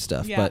military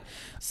stuff, Yeah. but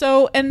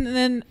So and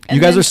then You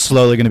guys are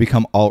slowly going to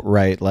become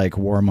alt-right, like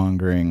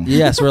warmongering.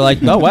 yes, we're like,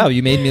 oh wow,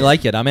 you made me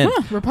like it. I'm in.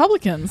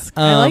 Republicans.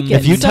 I like it.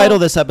 If you So- title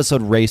this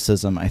episode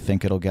racism, I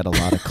think it'll get a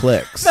lot of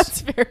clicks.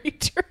 that's very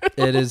true.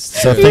 It is.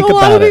 So A think lot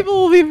about of it.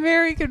 people will be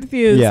very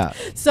confused. Yeah.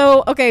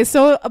 So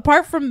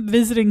apart from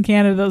visiting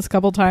Canada those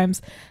couple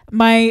times,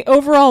 my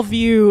overall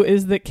view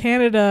is that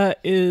Canada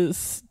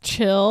is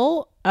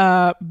chill,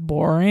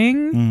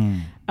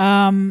 boring.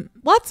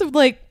 Lots of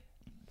like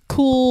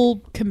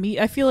cool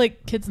I feel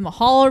like Kids in the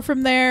Hall are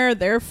from there.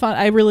 They're fun.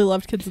 I really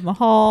loved Kids in the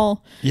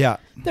Hall. Yeah.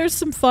 There's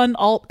some fun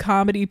alt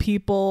comedy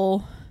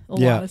people.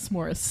 Alanis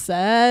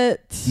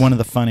Morissette. One of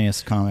the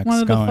funniest comics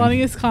One of the going.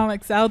 funniest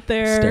comics out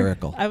there.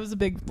 Hysterical. I was a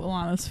big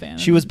Alanis fan.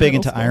 She was big middle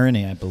into school.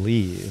 irony, I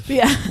believe.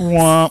 Yeah.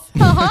 Womp.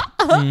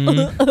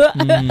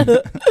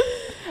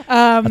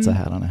 That's a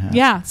hat on a hat.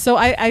 Yeah. So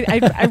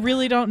I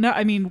really don't know.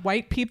 I mean,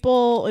 white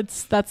people.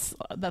 That's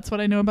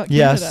what I know about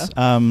Canada.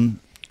 Yes.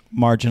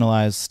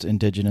 Marginalized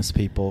indigenous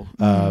people.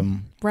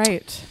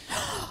 Right.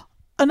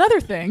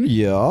 Another thing.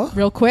 Yeah.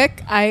 Real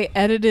quick, I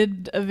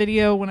edited a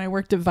video when I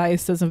worked at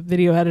Vice as a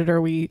video editor.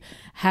 We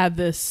had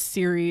this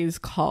series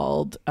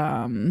called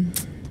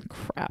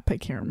crap, I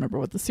can't remember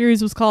what the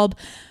series was called.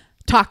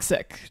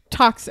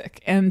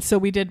 Toxic. And so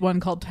we did one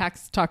called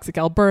Toxic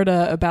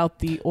Alberta about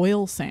the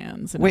oil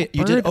sands in Wait,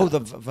 you did?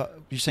 Alberta. Oh,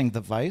 you're saying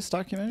the Vice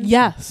documentary?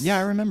 Yes. Yeah,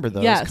 I remember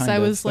those. Yes, kind I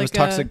of. was There like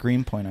Toxic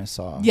Greenpoint. I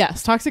saw.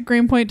 Yes, Toxic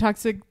Greenpoint,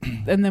 Toxic,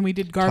 and then we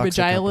did Garbage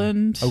Toxic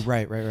Island. Oh,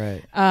 right.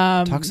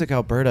 Toxic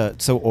Alberta.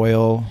 So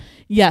oil.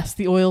 Yes,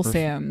 the oil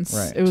sands.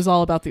 Right. It was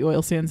all about the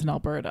oil sands in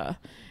Alberta.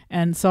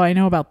 And so I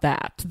know about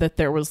that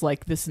there was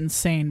like this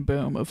insane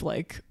boom of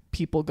like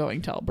people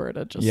going to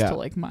Alberta just to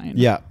like mine.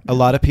 Yeah. A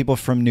lot of people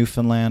from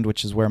Newfoundland,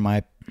 which is where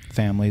my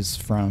family's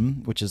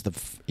from, which is the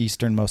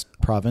easternmost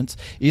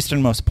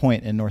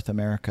point in North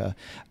America.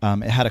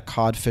 It had a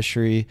cod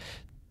fishery,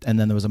 and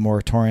then there was a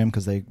moratorium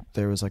because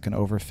there was like an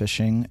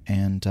overfishing,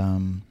 and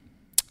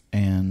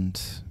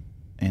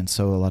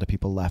so a lot of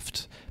people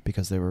left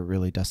because they were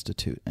really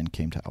destitute and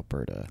came to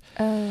Alberta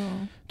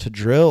to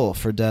drill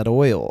for dead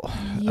oil.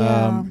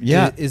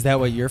 Yeah. Is that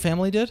what your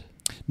family did?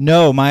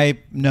 No,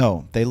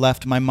 they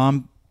left. My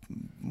mom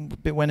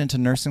went into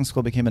nursing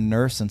school, became a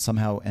nurse, and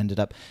somehow ended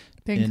up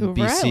in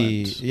BC.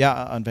 Island.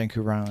 Yeah, on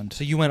Vancouver Island.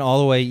 So you went all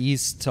the way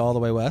east to all the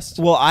way west?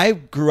 Well, I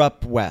grew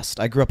up west.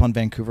 I grew up on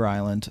Vancouver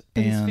Island,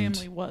 But and his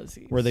family was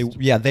east. where they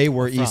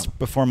were From. east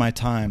before my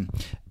time,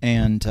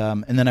 and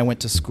then I went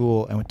to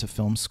school. I went to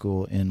film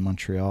school in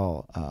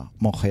Montreal,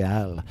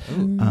 Montreal.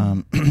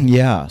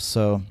 Yeah,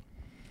 so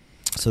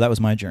that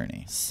was my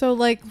journey. So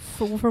like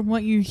from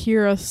what you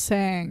hear us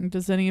saying,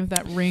 does any of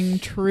that ring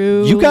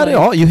true? You got it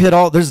all. You hit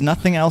all. There's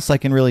nothing else I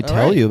can really All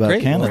tell right, you about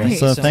great. Canada. Well, thank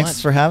so you so thanks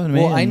much. for having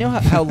me. Well, I and- know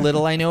how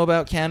little I know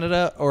about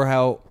Canada, or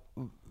how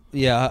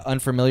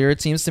unfamiliar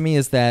it seems to me,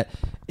 is that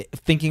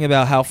thinking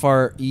about how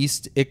far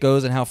east it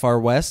goes and how far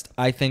west,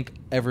 I think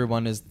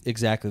everyone is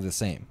exactly the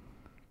same,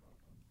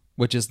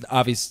 which is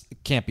obvious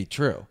can't be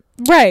true.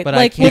 Right. But I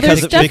like can't- well,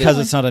 there's because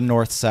definitely it's not a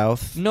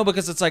north-south. No,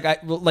 because it's like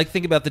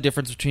think about the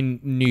difference between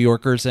New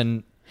Yorkers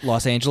and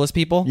Los Angeles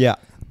people. Yeah.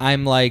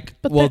 I'm like,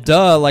 But well, that-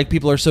 duh. Like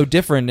people are so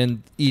different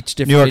in each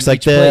different. New York's in like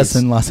each this,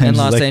 place. and Los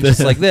Angeles like this.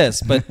 like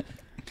this. But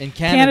in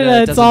Canada, Canada,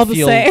 it it's doesn't all the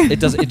feel, same. It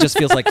does. It just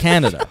feels like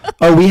Canada.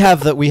 Oh, we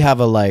have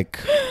a like.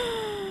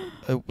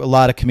 A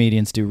lot of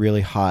comedians do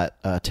really hot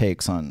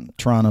takes on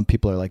Toronto.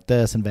 People are like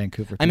this, and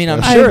Vancouver. I mean, I'm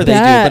people are- sure I they do,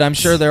 bet. but I'm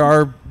sure there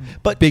are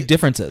But- big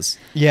differences.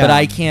 Yeah. But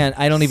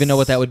I don't even know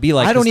what that would be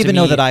like. I don't 'cause to even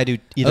know me- that I do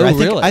either. Oh, I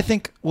think, really? I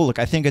think. Well, look,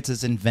 I think it's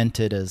as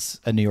invented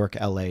as a New York,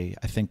 LA.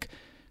 I think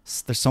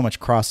there's so much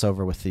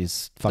crossover with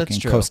these fucking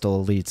true.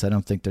 coastal elites. I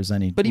don't think there's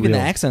any. But even real-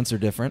 the accents are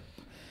different.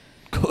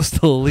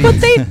 Coastal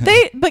elite.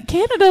 But but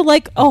Canada,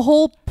 like a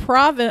whole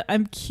province. I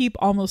keep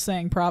almost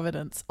saying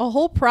Providence. A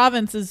whole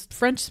province is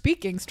French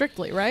speaking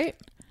strictly, right?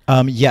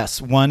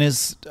 Yes, one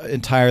is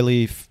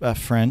entirely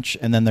French,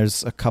 and then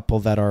there's a couple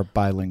that are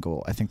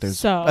bilingual. I think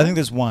there's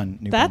one.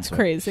 New That's Brunswick.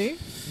 crazy.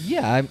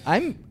 Yeah,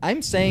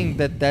 I'm saying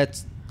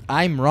that's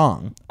I'm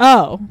wrong.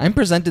 Oh, I'm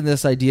presenting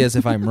this idea as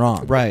if I'm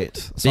wrong. Right.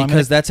 So I'm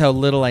Because that's how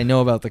little I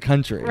know about the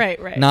country.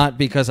 Right. Not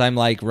because I'm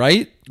like,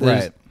 right?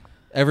 Right.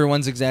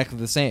 Everyone's exactly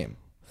the same.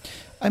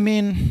 I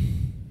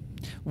mean,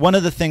 one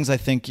of the things I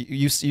think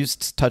you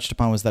touched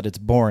upon was that it's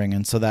boring,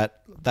 and so that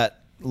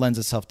lends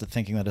itself to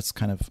thinking that it's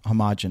kind of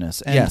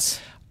homogenous. And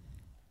Yes.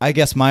 I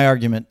guess my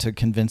argument to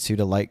convince you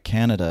to like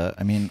Canada,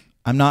 I mean,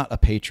 I'm not a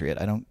patriot.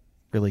 I don't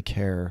really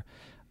care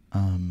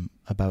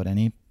about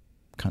any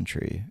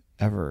country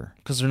ever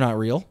Because they're not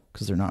real.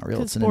 because they're not real.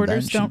 because It's an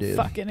borders invention, don't dude.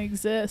 fucking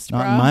exist,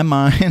 Not bro. in my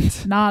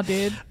mind. Nah,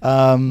 dude.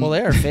 Well,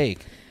 they are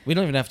fake. We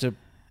don't even have to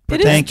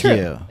Thank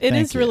you. It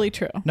Thank is you. really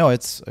true. No,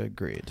 it's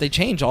agreed. They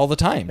change all the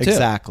time, too.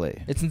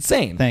 Exactly. It's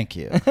insane. Thank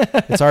you.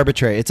 It's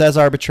arbitrary. It's as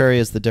arbitrary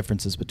as the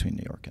differences between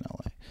New York and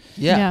LA.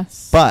 Yeah.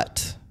 Yes.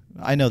 But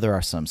I know there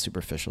are some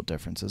superficial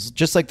differences,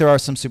 just like there are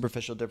some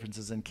superficial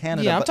differences in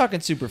Canada. Yeah, I'm but- talking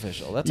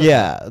superficial. That's okay.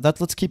 Yeah,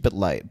 let's keep it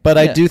light. But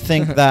I Yeah. do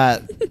think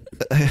that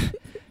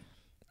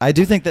I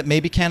do think that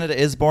maybe Canada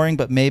is boring,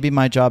 but maybe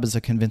my job is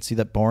to convince you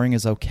that boring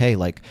is okay.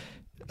 Like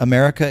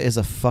America is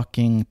a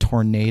fucking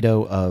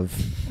tornado of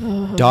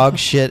dog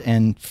shit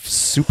and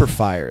super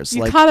fires.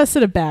 You like caught us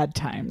at a bad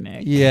time,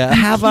 Nick. Yeah.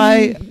 have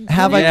I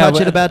caught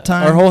you at a bad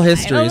time? Our whole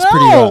history I is don't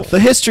pretty know. rough. The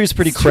history is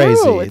pretty It's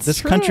crazy. true, it's This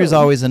true. country's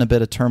always in a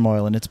bit of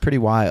turmoil, and it's pretty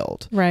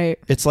wild. Right.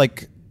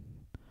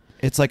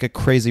 It's like a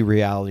crazy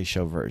reality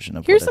show version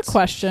of. Here's what the it's-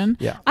 question.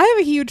 Yeah. I have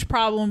a huge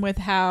problem with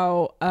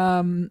how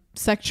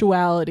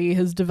sexuality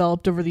has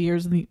developed over the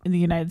years in the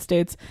United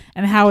States,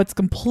 and how it's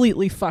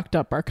completely fucked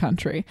up our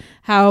country.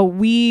 How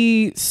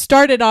we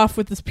started off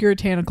with this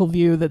puritanical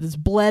view that has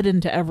bled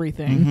into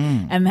everything,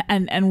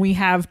 Mm-hmm. and we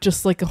have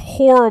just like a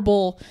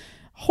horrible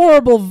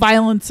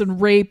violence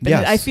and rape. And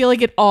Yes. I feel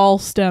like it all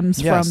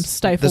stems Yes. from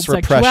stifled This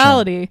repression.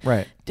 sexuality.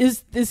 Right.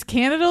 Is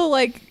Canada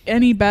like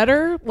any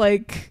better?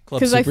 Like, Club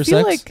because I super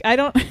feel sex? like I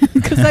don't,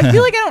 because I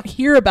feel like I don't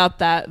hear about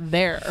that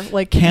there.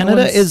 Like Canada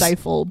no one's is-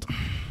 stifled.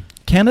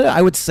 Canada,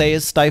 I would say,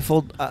 is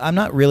stifled. I'm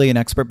not really an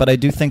expert, but I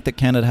do think that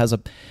Canada has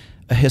a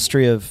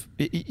history of.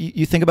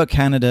 You think about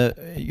Canada,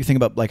 you think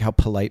about like how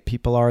polite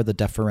people are, the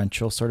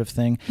deferential sort of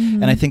thing,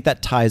 and I think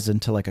that ties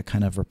into like a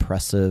kind of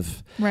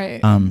repressive,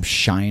 Right.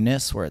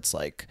 shyness, where it's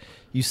like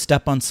you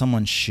step on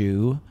someone's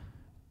shoe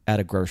at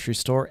a grocery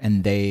store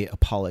and they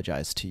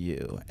apologize to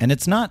you, and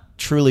it's not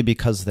truly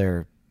because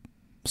they're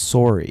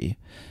sorry.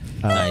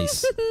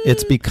 Nice.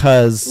 It's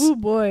because Oh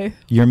boy.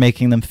 you're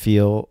making them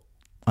feel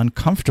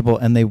uncomfortable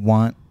and they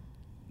want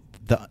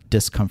the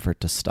discomfort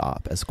to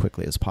stop as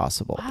quickly as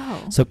possible.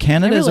 Wow. So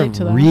Canada I is relate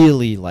to that.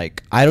 really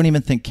like, I don't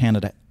even think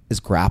Canada is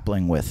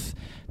grappling with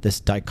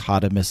this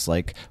dichotomous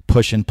like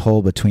push and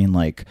pull between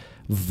like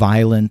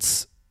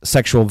violence,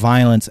 sexual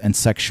violence and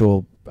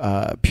sexual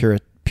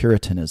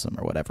puritanism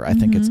or whatever. I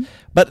think it's,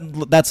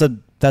 but that's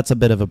a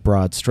bit of a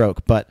broad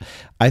stroke, but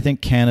I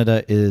think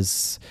Canada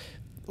is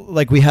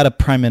like, we had a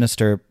prime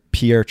minister,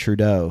 Pierre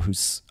Trudeau,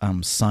 whose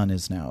son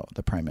is now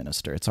the prime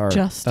minister. It's our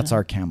Justin. that's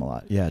our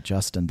Camelot. Yeah,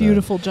 Justin.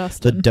 Beautiful The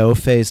Justin.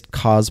 dough-faced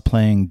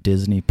cosplaying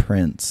Disney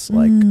prince.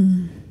 Like,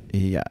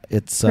 yeah,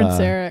 it's Prince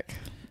Eric.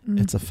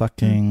 it's a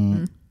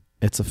fucking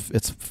it's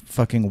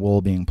fucking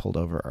wool being pulled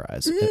over our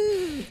eyes.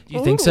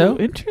 You think so?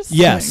 Interesting.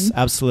 Yes,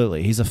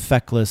 absolutely. He's a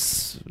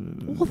feckless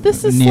Well,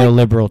 this is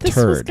neoliberal this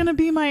was turd. going to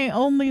be my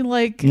only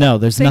like. No,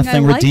 there's thing I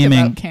nothing like redeeming.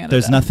 about Canada.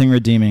 There's nothing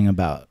redeeming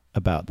about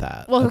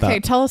that. Well, okay.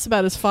 about- Tell us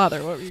about his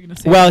father. What were you going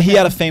to say? Well, about he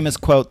had a him? famous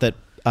quote that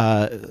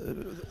now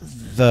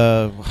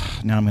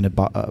I'm going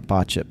to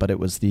botch it, but it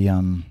was the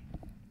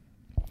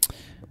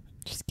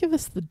Just give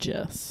us the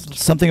gist.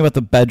 something about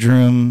the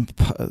bedroom.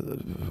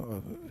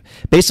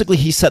 Basically,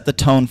 he set the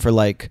tone for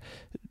like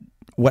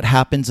what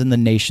happens in the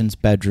nation's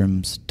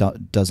bedrooms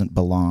doesn't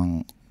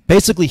belong.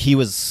 Basically, he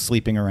was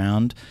sleeping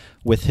around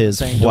with his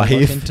Saying, "Don't look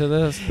wife, into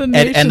this. The and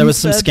there was nation's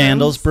some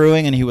scandals bedrooms.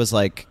 brewing, and he was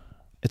like,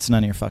 "It's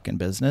none of your fucking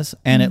business,"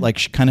 and it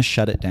like kind of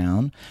shut it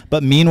down.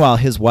 But meanwhile,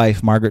 his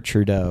wife, Margaret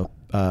Trudeau,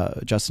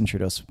 Justin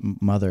Trudeau's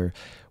mother,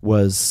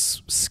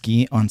 was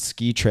on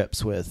ski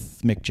trips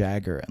with Mick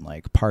Jagger and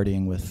like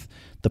partying with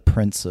the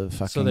prince of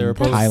fucking they were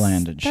both-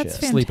 Thailand and That's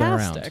shit. Sleeping around.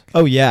 fantastic.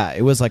 Oh yeah,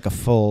 it was like a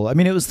full. I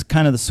mean, it was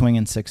kind of the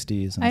swinging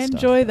 '60s. And I stuff.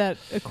 enjoy that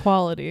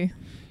equality.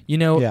 You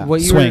know Yeah. what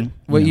you Swing,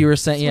 were you know. you were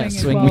saying. Yeah,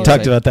 Swing swing. equality. We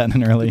talked about that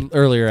in an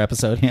earlier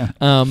episode. Yeah.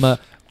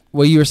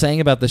 What you were saying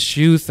about the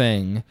shoe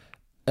thing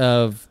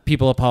of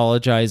people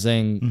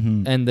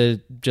apologizing and the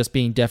just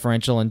being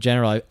deferential in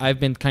general. I've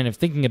been kind of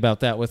thinking about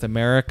that with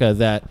America,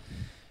 that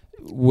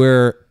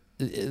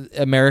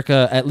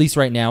America, at least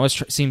right now,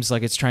 seems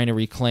like it's trying to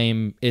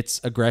reclaim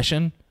its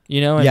aggression,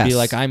 you know, and be Yes.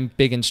 like, I'm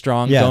big and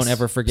strong. Yes. Don't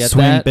ever forget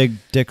Swing, that. big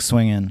dick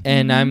swinging.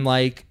 And I'm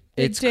like,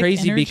 Big it's dick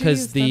crazy energy, because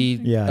is that the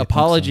the- Yeah, I think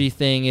apology so.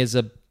 thing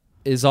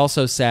is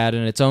also sad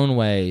in its own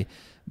way.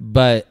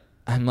 But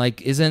I'm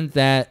like, isn't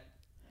that?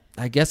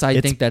 I guess I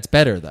It's- think that's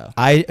better though.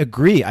 I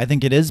agree. I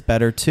think it is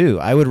better too.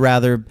 I would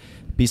rather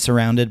be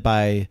surrounded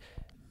by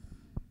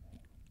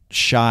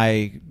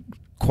shy,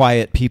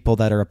 quiet people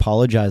that are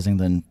apologizing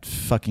than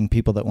fucking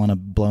people that want to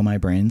blow my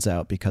brains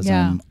out because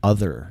Yeah. I'm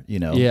other, you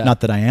know. Yeah.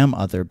 Not that I am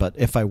other, but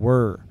if I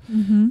were,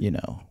 you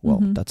know, well,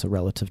 that's a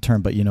relative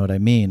term, but you know what I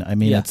mean. I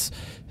mean, Yeah. it's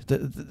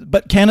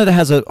but Canada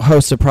has a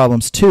host of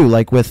problems too,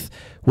 like with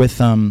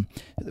the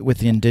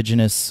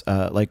indigenous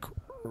like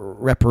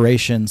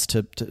reparations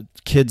to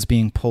kids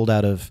being pulled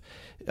out of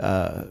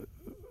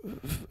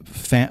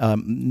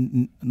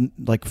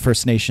like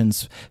First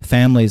Nations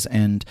families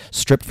and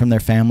stripped from their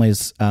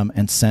families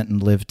and sent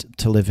and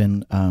live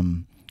in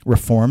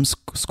reform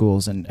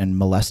schools and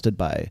molested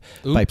by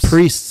Oops.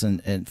 priests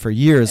and for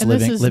years And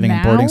this is living in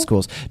now? boarding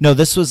schools. No,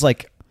 this was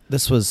like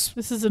This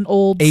is an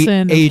old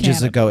sin of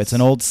ages ago. cannabis. It's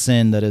an old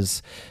sin that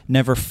has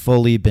never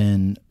fully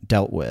been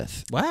dealt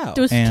with. Wow.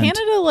 Was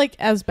Canada like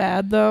as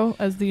bad though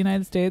as the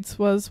United States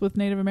was with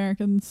Native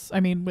Americans? I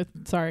mean,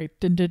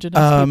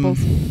 indigenous peoples.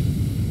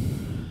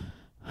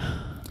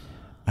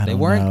 They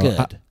weren't good.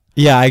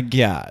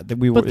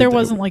 But there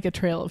wasn't like a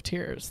Trail of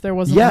Tears. There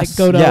wasn't like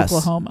go to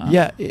Oklahoma.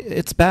 Yeah,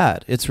 it's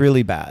bad. It's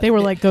really bad. They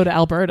were like go to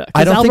Alberta.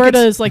 Because Alberta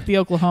is like the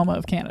Oklahoma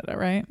of Canada,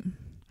 right?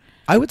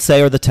 I would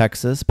say, or the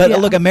Texas. But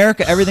look,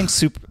 America, everything's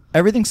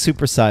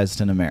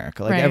supersized in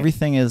America. Like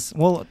everything is,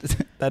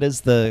 that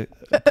is the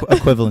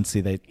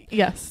equivalency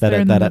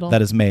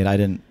that is made. I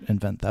didn't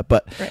invent that.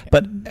 But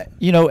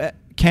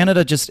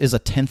Canada just is a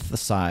tenth the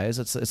size.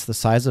 It's the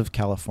size of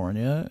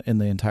California in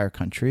the entire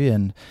country.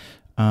 And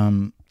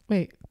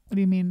wait, what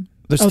do you mean?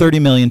 There's 30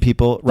 million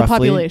people, the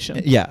roughly.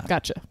 Population. Yeah.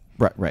 Gotcha.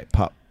 Right.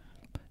 Pop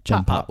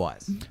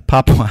wise.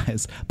 Pop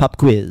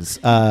quiz.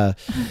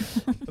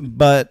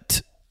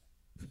 But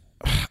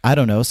I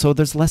don't know. So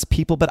there's less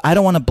people, but I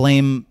don't want to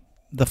blame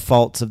the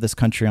faults of this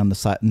country on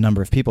the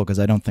number of people because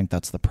I don't think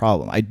that's the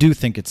problem. I do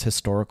think it's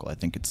historical. I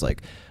think it's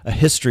like a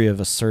history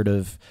of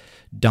assertive,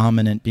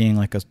 dominant being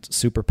like a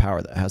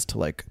superpower that has to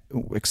like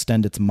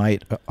extend its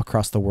might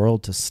across the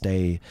world to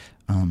stay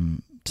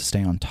on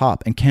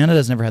top. And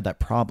Canada's never had that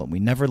problem.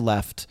 We never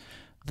left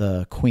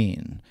the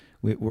Queen.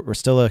 We're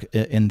still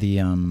in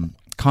the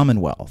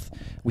Commonwealth.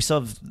 We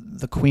still have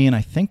the Queen.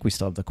 I think we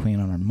still have the Queen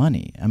on our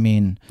money. I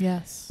mean,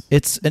 yes,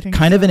 it's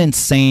kind of an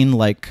insane,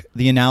 like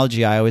the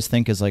analogy I always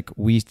think is like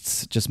we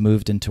just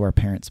moved into our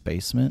parents'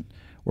 basement,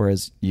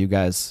 whereas you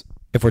guys,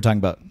 if we're talking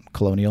about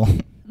colonial,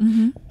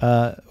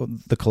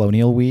 the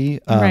colonial we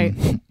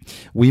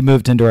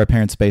moved into our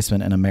parents'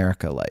 basement in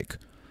America, like,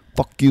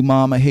 fuck you,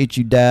 mom, I hate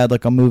you, dad,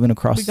 like I'm moving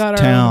across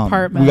town.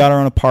 We got our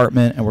own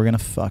apartment and we're gonna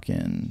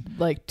fucking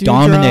like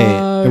dominate.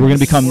 Drugs. And we're gonna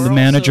become the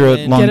manager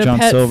at Long John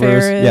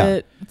Silver's. Ferret.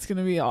 Yeah, it's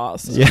gonna be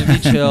awesome. It's gonna be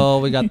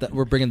chill.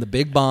 We're bringing the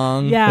big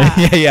bong. Yeah.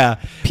 yeah.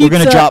 Pizza, we're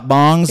gonna drop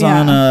bongs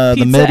on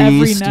the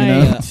Mideast, you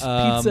know.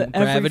 Pizza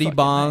gravity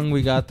bong. Night.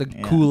 We got the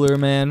cooler,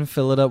 man.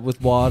 Fill it up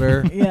with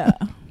water. Yeah.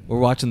 We're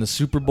watching the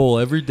Super Bowl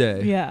every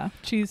day. Yeah,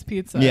 cheese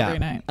pizza every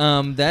night.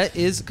 That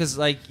is because,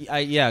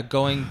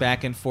 going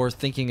back and forth,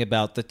 thinking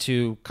about the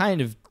two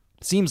kind of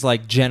seems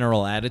like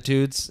general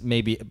attitudes.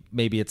 Maybe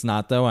it's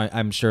not though.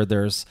 I'm sure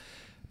there's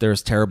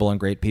terrible and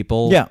great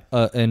people. Yeah,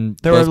 and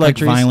there are like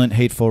countries. Violent,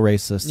 hateful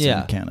racists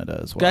in Canada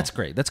as well. That's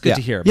great. That's good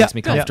to hear. It makes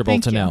me comfortable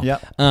to know. Yeah.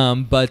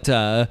 But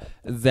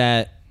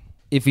that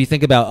if you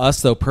think about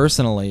us though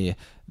personally,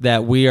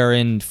 that we are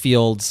in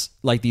fields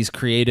like these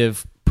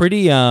creative,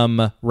 pretty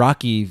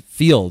rocky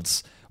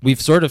fields.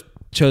 We've sort of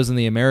chosen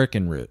the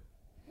American route.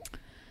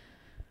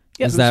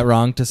 Yeah, is that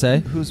wrong to say?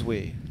 Who's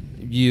we?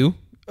 You?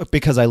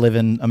 Because I live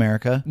in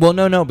America? Well,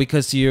 no,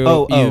 because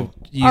you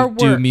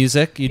do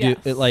music. You do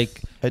it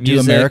like I do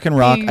American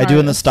rock. I do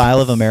in the style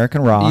of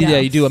American rock. Yeah,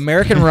 you do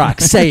American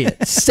rock. Say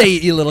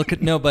it, you little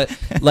no. But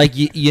like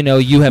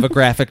you have a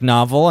graphic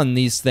novel, and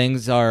these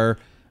things are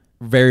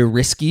very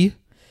risky.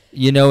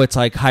 It's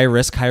like high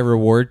risk, high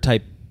reward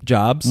type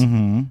jobs,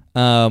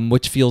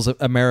 which feels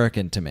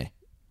American to me.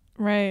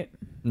 Right.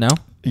 No?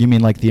 You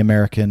mean like the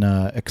American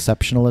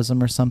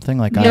exceptionalism or something?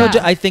 Like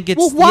I think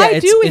it's why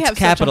do we have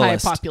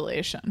capitalist. Such a high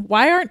population?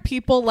 Why aren't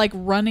people like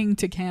running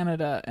to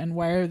Canada, and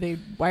why are they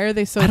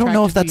so I don't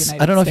know if that's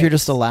I don't know if you're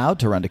just allowed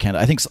to run to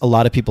Canada. I think a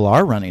lot of people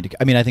are running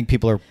to. I mean, I think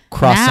people are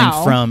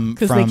crossing from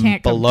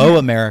below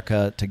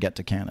America to get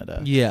to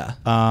Canada. Yeah.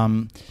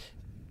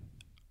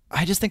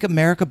 I just think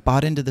America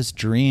bought into this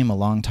dream a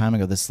long time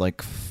ago. This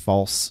like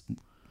false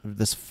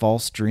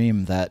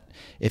dream that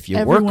if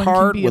you work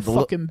hard with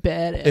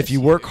if you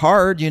work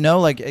hard,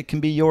 like it can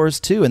be yours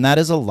too. And that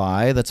is a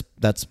lie. That's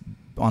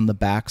on the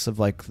backs of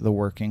like the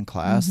working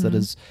class. That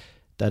is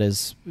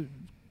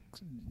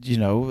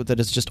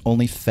just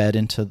only fed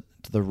into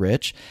the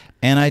rich.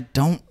 And I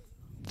don't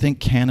think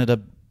Canada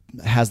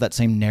has that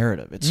same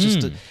narrative. It's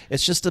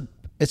just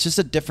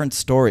a different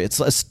story. It's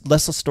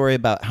less a story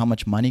about how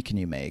much money can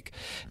you make.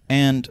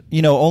 And,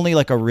 only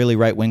like a really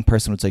right-wing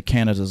person would say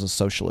Canada's a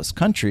socialist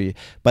country,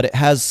 but it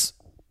has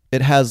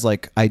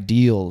like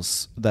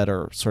ideals that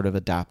are sort of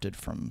adapted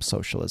from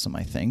socialism,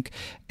 I think.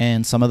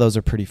 And some of those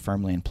are pretty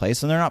firmly in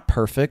place, and they're not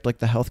perfect. Like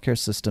the healthcare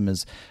system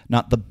is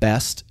not the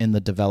best in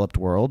the developed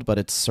world, but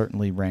it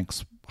certainly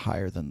ranks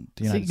higher than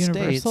the United States.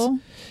 Universal?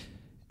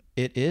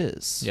 It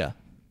is. Yeah.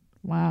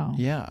 Wow.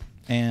 Yeah.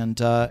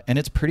 And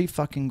it's pretty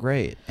fucking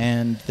great.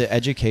 And the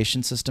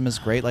education system is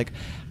great. Like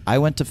I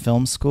went to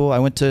film school. I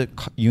went to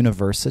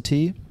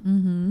university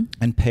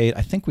and paid.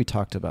 I think we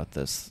talked about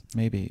this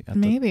maybe.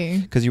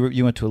 Because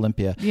you went to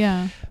Olympia.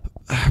 Yeah.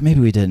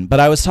 Maybe we didn't. But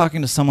I was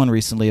talking to someone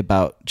recently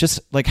about just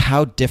like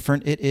how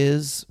different it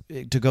is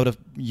to go to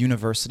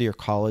university or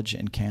college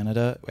in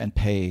Canada and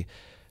pay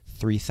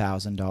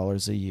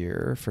 $3,000 a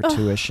year for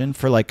tuition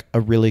for like a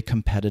really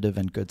competitive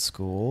and good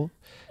school.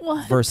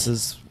 What?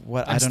 Versus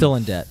what I'm still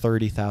in debt.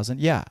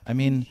 30,000. Yeah, I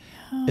mean,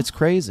 it's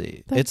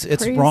crazy. That's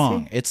it's crazy.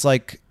 wrong. It's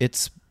like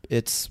it's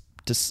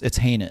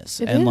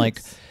heinous. It and is.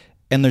 like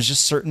and there's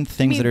just certain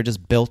things that are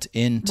just built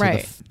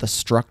into the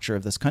structure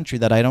of this country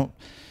that I don't.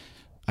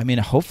 I mean,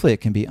 hopefully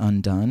it can be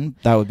undone.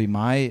 That would be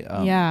my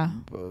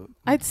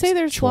I'd say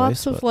there's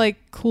lots of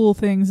like cool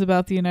things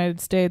about the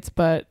United States,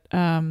 but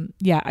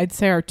I'd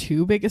say our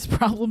two biggest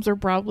problems are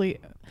probably.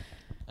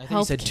 I think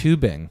you said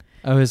tubing.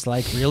 I was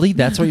like, really?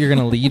 That's what you're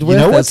going to lead with?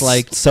 You know what's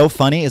like so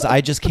funny is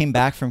I just came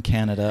back from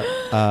Canada.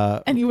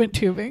 And you went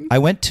tubing? I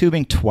went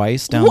tubing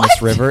twice down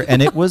this river,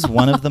 and it was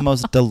one of the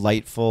most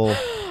delightful,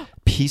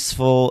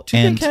 peaceful,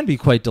 tubing can be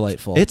quite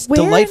delightful. It's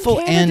Where delightful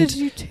in Canada and did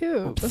you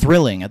tube?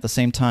 Thrilling at the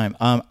same time.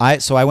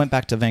 I went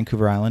back to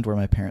Vancouver Island where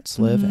my parents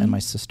live, and my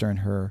sister and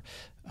her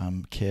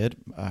kid,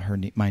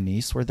 my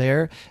niece, were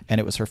there,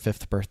 and it was her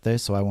 5th birthday,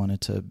 so I wanted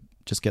to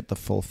just get the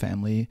full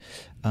family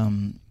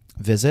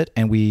visit,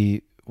 and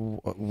we.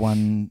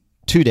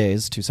 2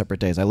 days, 2 separate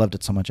days. I loved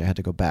it so much I had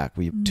to go back.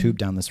 We tubed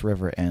down this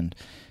river, and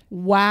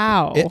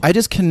wow, I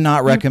just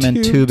cannot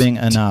recommend tubing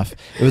enough.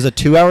 It was a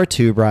 2-hour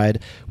tube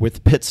ride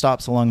with pit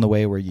stops along the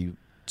way where you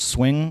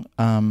swing,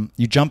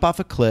 you jump off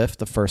a cliff.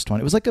 The first one,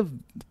 it was like a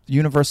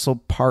Universal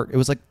Park. It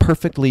was like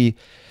perfectly.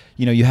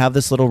 You have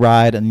this little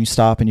ride and you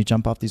stop and you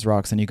jump off these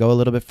rocks and you go a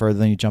little bit further,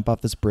 then you jump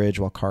off this bridge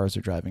while cars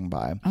are driving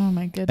by. Oh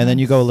my goodness. And then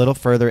you go a little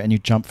further and you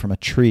jump from a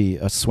tree,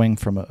 a swing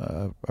from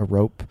a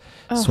rope,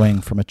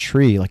 swing from a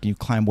tree. Like you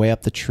climb way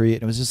up the tree.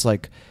 And it was just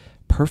like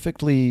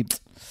perfectly...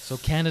 So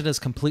Canada's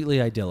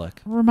completely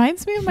idyllic.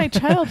 Reminds me of my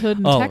childhood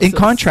in Texas. In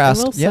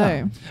contrast, I will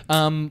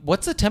say.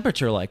 What's the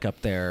temperature like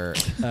up there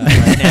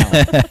right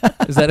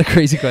now? Is that a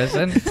crazy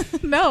question?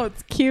 No,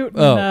 it's cute.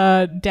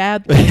 And,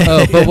 dad.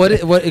 But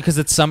what? Because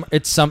it's summer.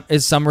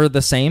 Is summer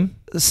the same?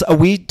 So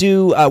we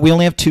do. We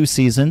only have 2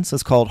 seasons.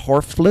 It's called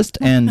Horflist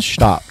and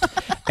Stoppt.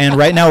 And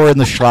right now we're in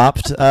the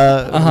Stoppt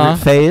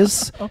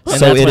phase. And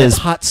so it is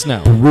hot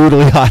snow,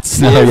 brutally hot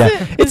snow.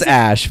 It's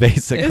ash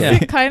basically.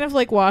 Is it kind of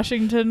like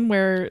Washington,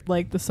 where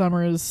like the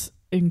summer is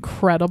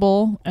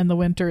incredible and the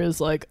winter is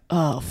like,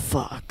 oh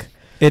fuck?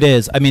 It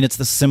is. I mean, it's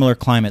the similar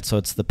climate, so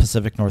it's the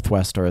Pacific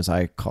Northwest, or as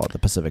I call it, the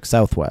Pacific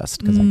Southwest,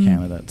 because in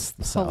Canada it's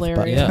the South.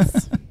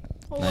 Hilarious.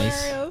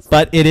 Nice.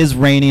 But it is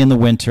rainy in the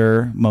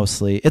winter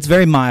mostly. It's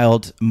very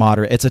mild,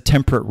 moderate. It's a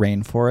temperate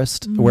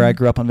rainforest where I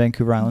grew up on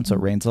Vancouver Island, so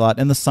it rains a lot.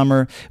 In the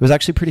summer, it was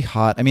actually pretty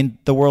hot. I mean,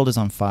 the world is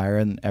on fire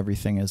and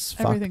everything's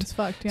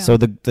fucked. Yeah. So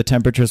the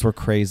temperatures were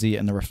crazy,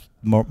 and there were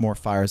more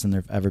fires than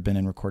there have ever been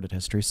in recorded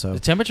history. So the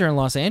temperature in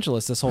Los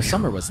Angeles this whole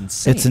summer was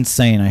insane. It's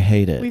insane. I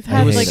hate it. We've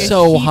had like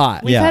so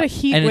hot. We've had a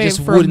heat wave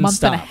for a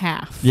month and a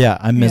half. Yeah,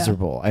 I'm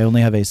miserable. I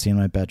only have AC in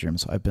my bedroom,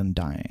 so I've been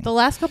dying. The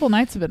last couple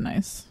nights have been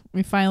nice.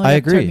 We finally. I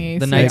agree. The, AC.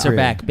 The nights are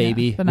back,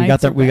 baby.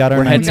 Yeah, we got our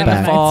We're nights heading into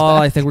back. fall.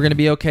 I think we're gonna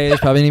be okay.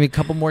 There's probably gonna be a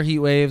couple more heat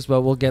waves,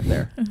 but we'll get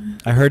there.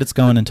 I heard it's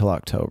going until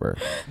October.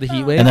 The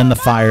heat wave, and then the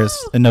fires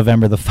in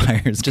November. The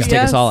fires just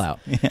take us all out.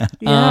 Yeah.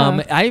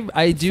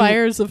 I do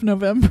Fires of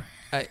November.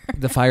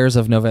 The Fires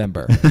of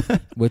November,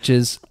 which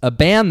is a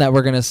band that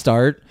we're going to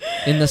start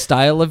in the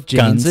style of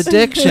Jane's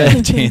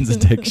Addiction. Jane's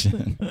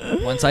Addiction.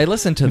 Once I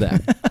listen to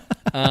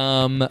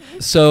them.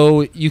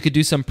 So you could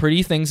do some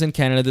pretty things in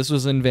Canada. This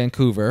was in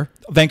Vancouver.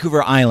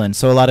 Vancouver Island.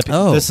 So a lot of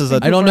people. This is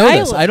I don't know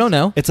this. I don't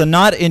know. It's a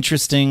not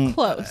interesting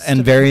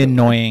and very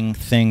annoying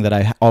thing that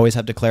I always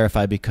have to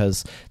clarify,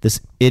 because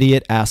this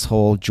idiot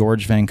asshole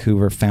George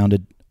Vancouver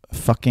founded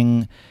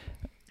fucking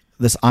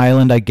this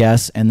island, I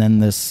guess, and then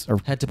this or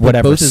had to put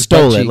whatever both his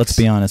stole butt it. Let's cheeks.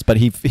 be honest, but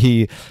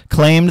he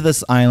claimed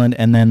this island,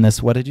 and then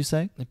this. What did you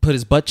say? He put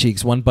his butt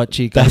cheeks, one butt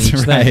cheek on That's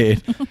each right,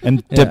 thing.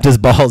 and dipped his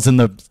balls in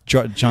the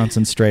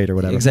Johnson Strait or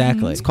whatever.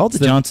 Exactly. It's called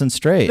the Johnson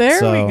Strait. There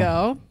so. we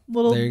go.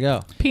 Little There you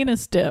go.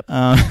 penis dip in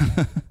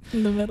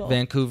the middle.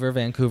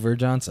 Vancouver,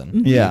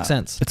 Johnson. Yeah, Makes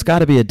sense. It's got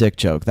to be a dick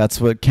joke.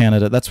 That's what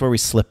Canada. That's where we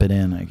slip it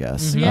in, I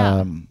guess.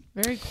 Yeah.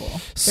 Very cool.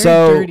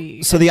 So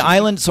Very dirty. the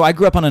island. So I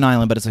grew up on an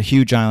island, but it's a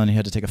huge island. You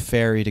had to take a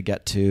ferry to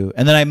get to,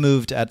 and then I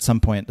moved at some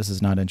point. This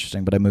is not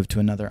interesting, but I moved to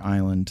another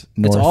island.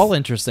 North. It's all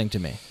interesting to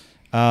me.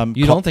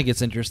 You don't think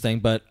it's interesting,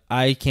 but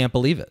I can't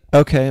believe it.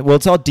 Okay, well,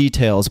 it's all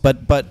details, but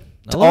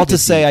all to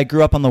say, I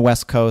grew up on the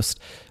West Coast.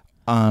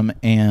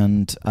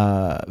 And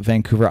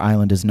Vancouver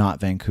Island is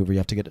not Vancouver. You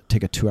have to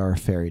take a 2-hour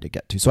ferry to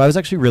get to. So I was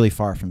actually really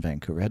far from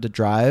Vancouver. I had to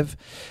drive.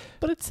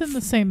 But it's in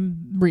the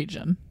same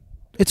region.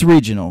 It's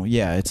regional.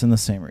 Yeah, it's in the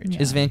same region.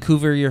 Is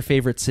Vancouver your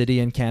favorite city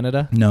in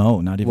Canada?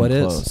 No, not even What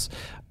close. is?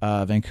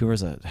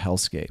 Vancouver's a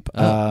hellscape.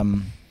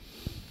 Oh.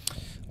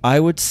 I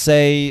would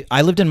say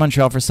I lived in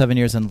Montreal for 7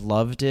 years and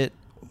loved it.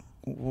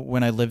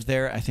 When I lived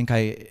there, I think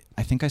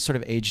I sort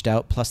of aged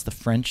out. Plus, the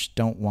French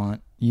don't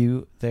want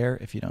you there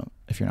if you're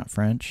not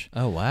French.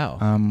 Oh wow.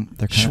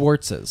 They're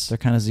Schwartz's. They're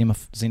kind of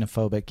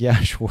xenophobic. Yeah,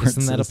 Schwartz's.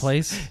 Isn't that a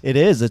place? It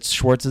is. It's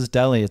Schwartz's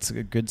Deli. It's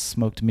a good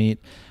smoked meat.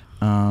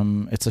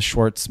 It's a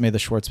Schwartz. May the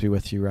Schwartz be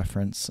with you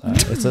reference.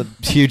 It's a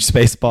huge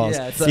Spaceballs.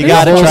 Yeah, you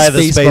got to try the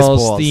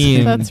Spaceballs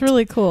theme. That's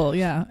really cool.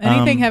 Yeah,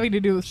 anything having to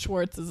do with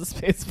Schwartz is a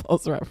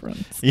Spaceballs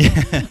reference.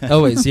 Yeah,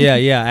 always.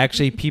 Yeah.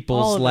 Actually,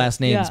 people's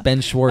last names. Yeah.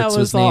 Ben Schwartz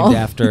was all. named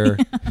after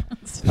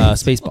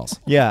Spaceballs.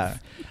 Yeah.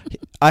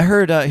 I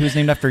heard he was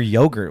named after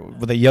yogurt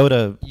with a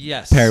Yoda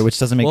parody, which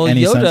doesn't make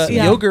any sense.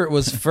 Yeah. Yogurt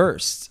was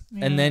first,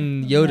 and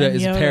then Yoda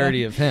is a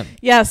parody of him.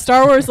 Yeah,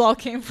 Star Wars all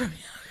came from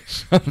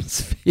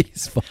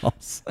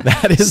Spaceballs.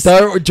 That is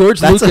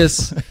George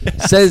Lucas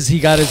says he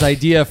got his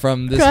idea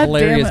from this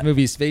hilarious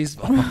movie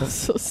Spaceballs.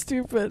 So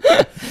stupid.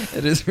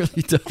 It is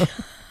really dumb.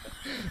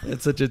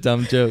 It's such a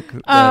dumb joke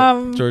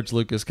that George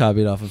Lucas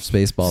copied off of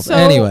Spaceballs. So,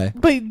 anyway,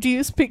 but do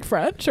you speak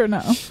French or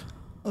no?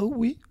 Oh,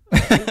 oui.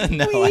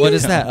 No. What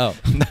is that?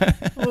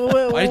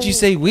 Oh, why did you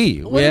say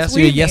we? We asked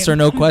you a yes or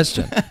no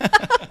question.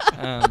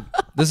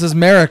 This is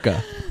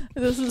America.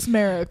 This is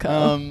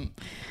America.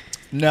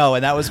 No,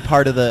 and that was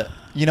part of the.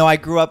 I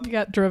grew up. You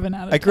got driven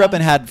out of. I grew up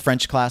and had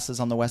French classes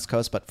on the West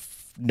Coast, but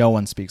no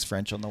one speaks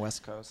French on the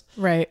West Coast.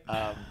 Right.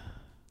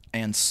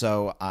 And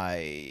so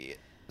I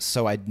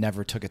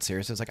never took it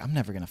seriously. I was like, I'm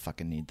never gonna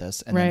fucking need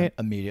this, and then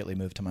immediately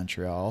moved to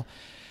Montreal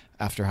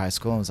after high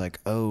school and was like,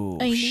 oh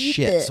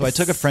shit. This. So I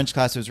took a French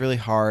class. It was really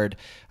hard.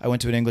 I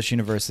went to an English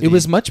university. It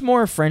was much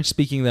more French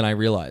speaking than I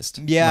realized.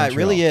 Yeah, Montreal. It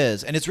really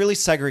is, and it's really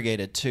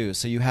segregated too.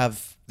 So you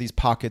have these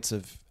pockets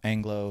of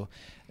Anglo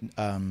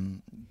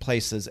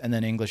places and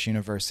then English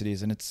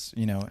universities, and it's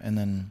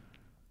and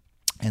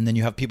then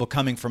you have people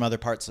coming from other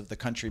parts of the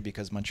country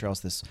because Montreal's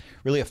this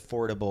really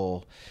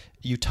affordable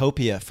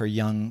utopia for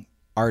young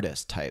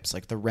artist types.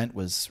 Like the rent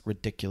was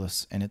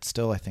ridiculous, and it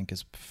still I think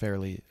is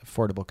fairly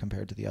affordable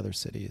compared to the other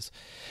cities.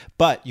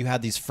 But you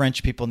had these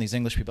French people and these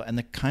English people, and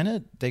they kind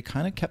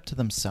of kept to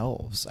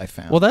themselves, I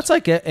found. Well, that's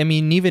like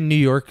even New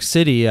York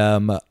City.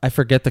 I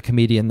forget the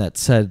comedian that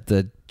said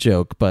the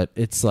joke, but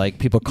it's like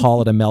people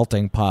call it a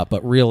melting pot,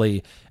 but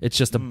really it's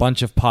just a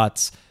bunch of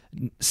pots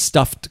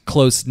stuffed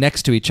close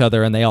next to each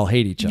other, and they all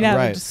hate each other. Yeah,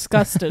 right. They're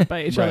disgusted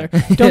by each other.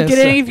 Don't get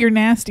any of your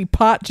nasty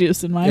pot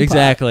juice in my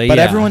exactly. pot. But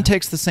everyone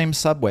takes the same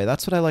subway.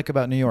 That's what I like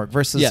about New York.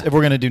 Versus if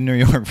we're gonna do New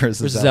York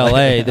versus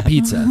LA, the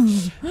pizza.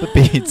 The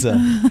pizza.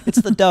 It's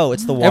the dough.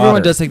 It's the water.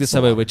 Everyone does take the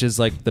subway, which is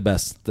like the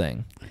best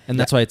thing, and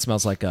that's why it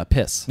smells like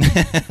piss.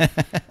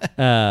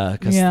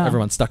 Because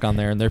everyone's stuck on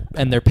there and they're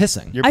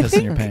pissing. You're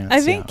pissing your pants. I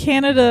think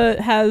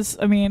Canada has,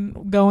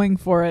 going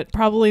for it,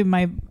 probably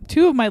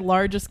two of my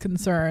largest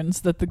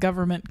concerns that the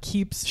government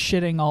keeps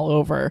shitting all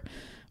over,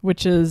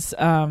 which is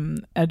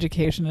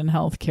education and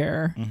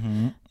healthcare.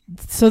 Mm-hmm.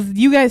 So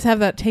you guys have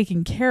that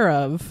taken care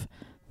of.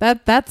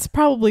 That's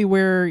probably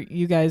where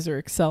you guys are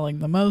excelling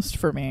the most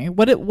for me.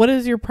 What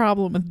is your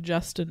problem with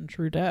Justin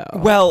Trudeau?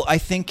 Well, I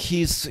think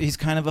he's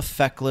kind of a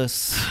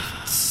feckless,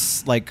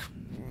 barely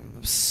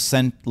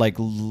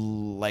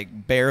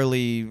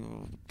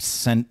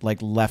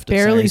leftist.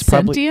 Barely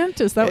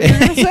sentient? Is that what you're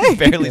gonna say?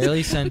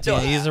 barely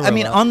sentient. He's a robot. I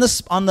mean, on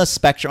the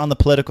spectrum, on the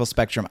political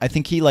spectrum, I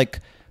think he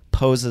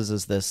poses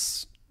as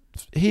this.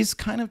 He's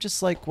kind of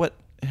just like what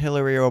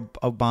Hillary or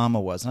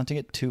Obama was. I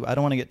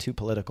don't want to get too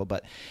political,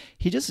 but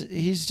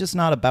he's just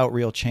not about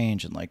real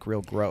change and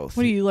real growth.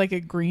 What are you, like a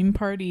Green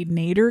Party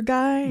Nader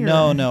guy?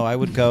 Or? No, I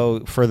would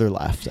go further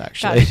left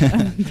actually.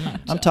 Gotcha.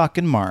 I'm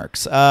talking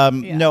Marx.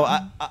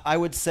 No, I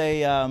would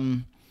say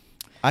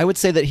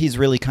that he's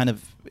really kind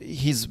of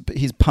he's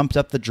pumped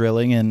up the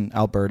drilling in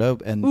Alberta,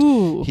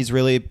 and he's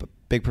really a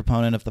big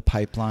proponent of the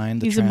pipeline.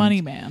 He's a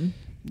money man.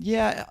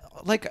 Yeah,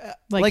 like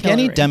Hillary.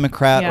 any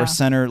Democrat or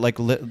center,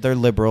 they're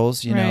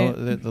liberals, know,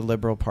 the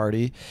Liberal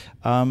Party.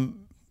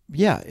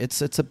 Yeah,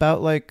 it's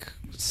about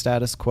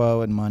status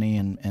quo and money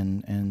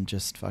and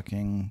just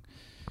fucking.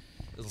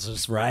 Let's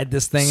just ride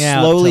this thing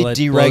out. Slowly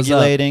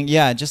deregulating.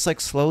 Yeah, just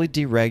slowly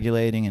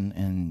deregulating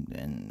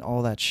and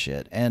all that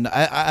shit. And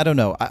I don't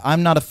know.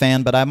 I'm not a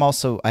fan, but I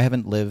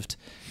haven't lived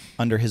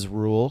under his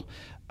rule.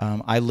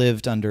 I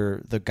lived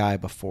under the guy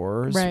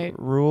before's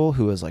rule,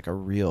 who was a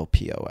real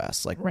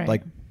POS,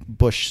 like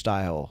Bush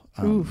style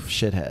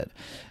shithead,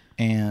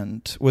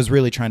 and was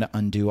really trying to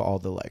undo all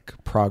the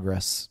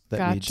progress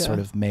that we'd sort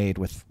of made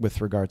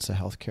with regards to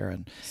healthcare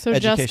and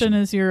education. Justin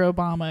is your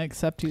Obama,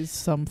 except he's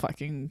some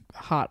fucking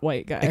hot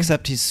white guy.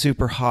 Except he's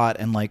super hot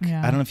and I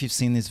don't know if you've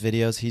seen these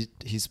videos.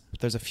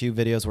 There's a few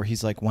videos where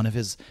he's one of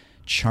his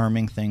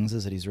charming things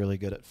is that he's really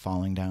good at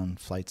falling down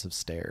flights of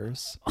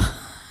stairs.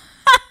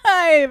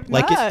 His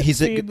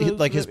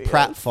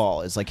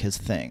pratfall is his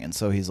thing, and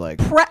so he's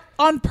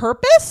on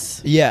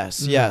purpose.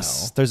 Yes. No.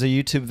 There's a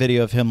YouTube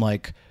video of him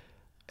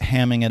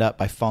hamming it up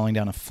by falling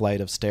down a flight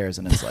of stairs,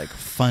 and it's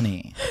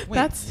funny. Wait,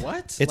 that's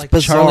what? It's like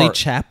bizarre. Charlie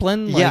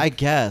Chaplin. Yeah, I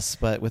guess,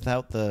 but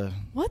without the.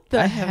 What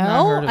the have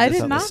hell? not heard of I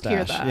this did not mustache.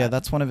 hear that. Yeah,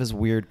 that's one of his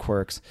weird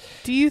quirks.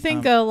 Do you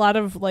think a lot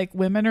of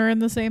women are in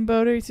the same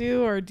boat as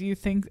you, or do you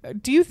think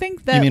that you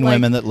mean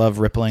women that love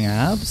rippling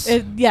abs?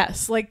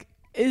 Yes,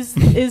 is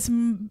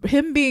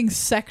him being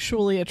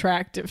sexually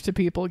attractive to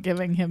people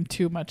giving him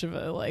too much of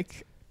a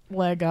leg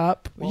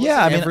up? Well,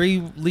 yeah, every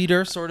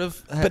leader sort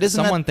of. But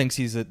someone thinks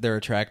they're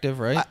attractive,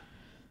 right?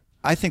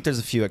 I think there's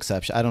a few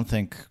exceptions. I don't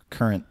think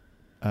current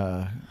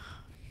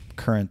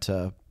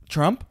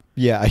Trump.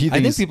 Yeah, I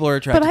think people are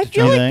attracted. But I to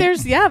feel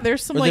Trump.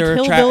 there's some they're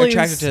hillbillies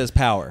attracted to his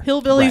power.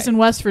 Hillbillies in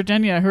West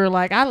Virginia who are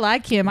I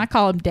like him. I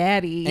call him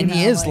daddy. And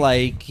he is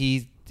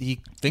he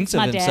thinks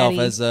of himself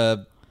as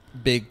a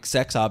big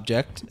sex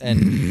object,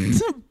 and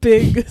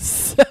big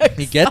sex.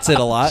 he gets it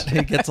a lot.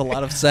 He gets a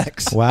lot of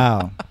sex.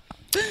 Wow.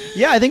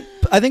 Yeah, I think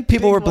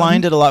people Big were one.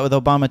 blinded a lot with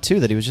Obama too,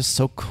 that he was just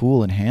so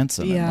cool and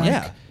handsome. Yeah. And, like,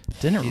 Yeah.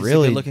 didn't He's a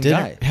really good-looking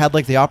guy. had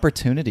like the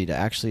opportunity to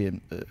actually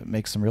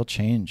make some real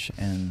change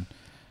and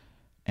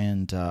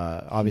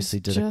obviously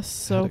He's did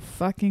just so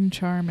fucking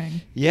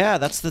charming. Yeah,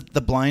 that's the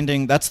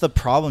blinding. That's the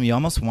problem. You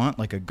almost want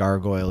like a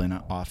gargoyle in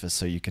an office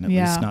so you can at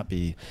least not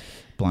be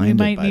blinded.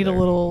 We might by need their- a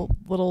little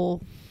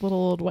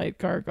old white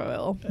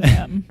gargoyle.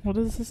 Man. What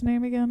is his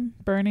name again?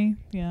 Bernie?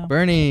 Yeah.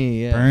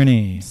 Bernie. Yeah.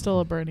 Bernie. Still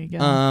a Bernie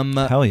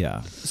guy. Hell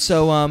yeah.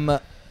 So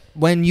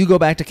when you go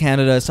back to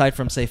Canada, aside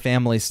from say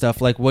family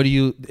stuff, like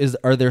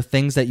are there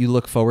things that you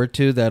look forward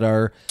to that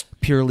are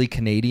purely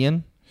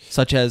Canadian,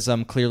 such as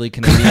clearly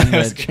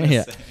Canadian?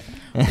 Yeah.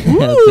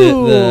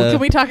 Ooh, can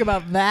we talk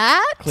about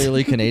that?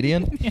 Clearly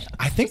Canadian?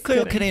 I think Just Clear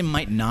kidding. Canadian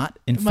might not,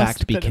 in Must fact,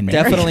 have be been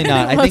Canadian. Definitely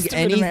not. I Must think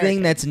have been anything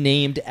American. that's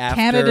named after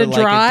Canada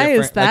like Dry, a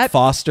different, is that like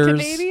Foster's.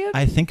 Canadian?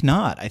 I think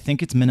not. I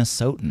think it's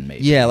Minnesotan,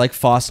 maybe. Yeah, like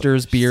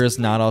Foster's beer is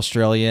not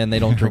Australian. They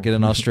don't drink it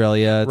in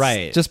Australia. It's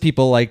Right. just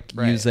people like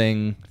Right.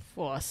 using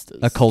Foster's.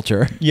 a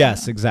culture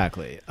Yes,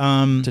 exactly.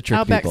 to trick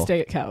Outback people.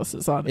 Steakhouse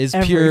is on Is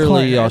every purely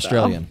corner, though.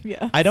 Australian.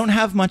 Yeah. I don't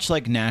have much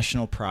like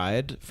national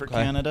pride for Okay.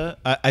 Canada.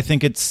 I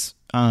think it's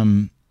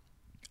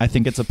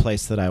a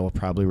place that I will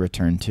probably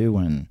return to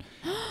when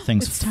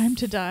things It's time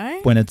to die?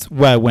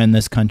 when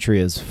this country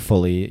is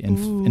fully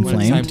Ooh. inflamed.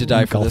 When it's time to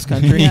die for this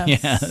Engulfed. country?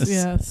 Yes.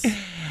 Yes.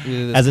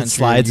 This As it country,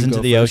 slides you into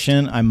go the first.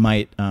 ocean, I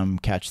might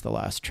catch the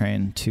last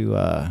train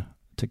to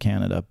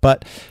Canada.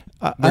 But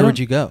I Where don't- would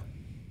you go?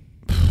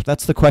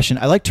 That's the question.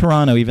 I like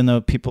Toronto, even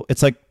though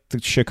it's like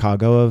the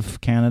Chicago of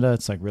Canada.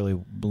 It's like really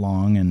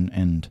long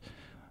and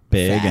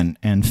big Fat.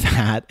 and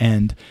fat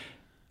and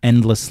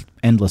endless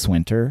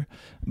winter.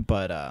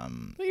 But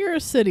But you're a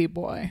city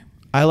boy.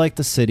 I like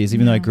the cities,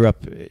 even though I Yeah. grew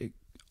up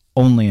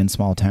only in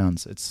small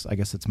towns. I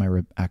guess it's my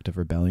act of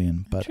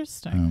rebellion. But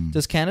Interesting.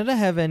 Does Canada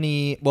have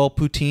any? Well,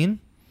 poutine.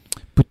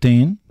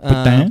 poutine.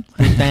 Poutine.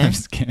 I'm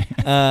just kidding.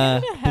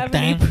 Have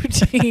any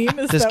poutine?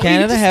 Is Does that what you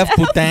Canada just have said?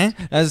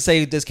 poutine? I was to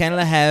say, does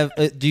Canada have?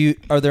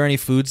 Are there any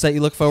foods that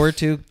you look forward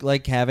to,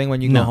 like having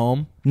when you No. go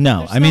home? No,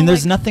 There's I mean, no,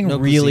 there's like- nothing no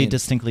really cuisine.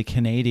 distinctly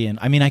Canadian.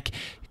 I mean,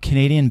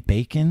 Canadian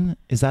bacon,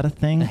 is that a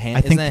thing? The ham-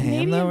 I think isn't that ham?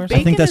 Canadian though, or bacon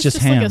I think that's is just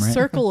ham, like a right?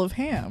 circle of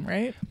ham,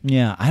 right?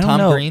 yeah, I don't Tom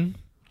know. Green.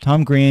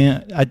 Tom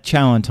Green, I'd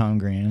chow on Tom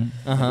Green,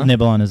 Uh-huh.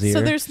 nibble on his ear.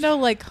 So there's no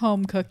like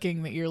home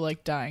cooking that you're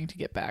like dying to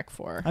get back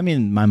for. I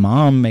mean, my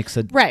mom makes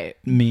a Right.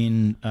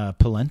 mean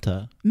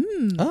polenta.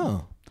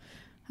 Oh,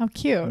 How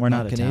cute. We're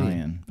not Canadian.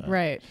 Italian. But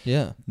Right.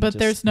 yeah. But just-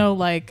 there's no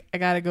like I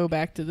got to go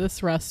back to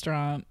this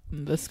restaurant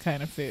and this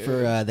kind of food.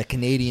 For the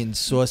Canadian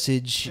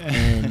sausage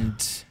and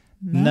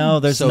No,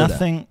 there's Soda.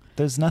 nothing.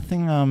 There's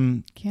nothing.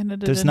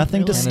 Canada. There's didn't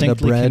nothing really.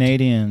 distinctly bread.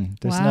 Canadian.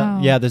 There's Wow.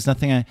 no. Yeah, there's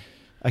nothing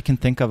I can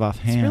think of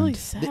offhand. It's really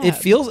sad.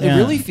 it Yeah.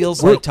 really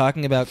feels like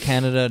talking about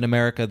Canada and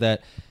America,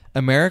 that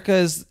America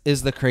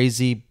is the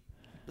crazy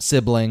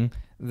sibling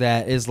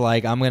that is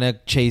like, I'm gonna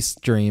chase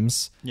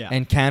dreams, Yeah.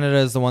 and Canada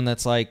is the one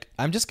that's like,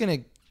 I'm just gonna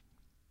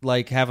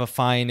like have a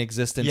fine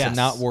existence Yes. and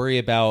not worry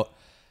about.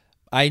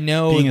 I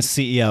know being a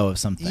CEO of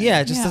something. yeah,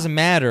 it just Yeah. doesn't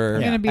matter,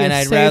 You're gonna be and a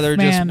I'd safe rather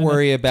just man in a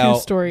worry about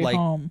two-story like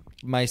home.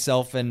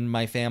 myself and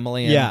my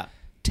family and Yeah.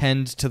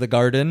 tend to the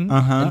garden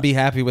Uh-huh. and be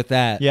happy with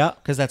that. Yeah.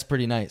 because that's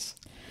pretty nice.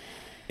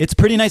 It's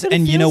pretty nice, what it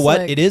and you know feels what?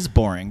 like. It is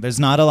boring. There's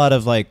not a lot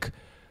of like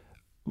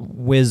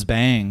whiz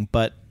bang,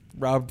 but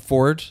Rob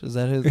Ford, is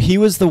that his? he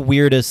was the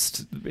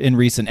weirdest in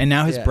recent, and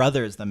now his Yeah.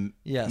 brother is the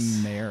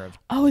Yes. mayor of.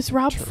 Oh, is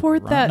Rob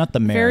Ford that Not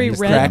the mayor, very he's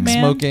the red Crack man?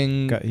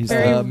 smoking He's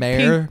Very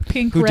mayor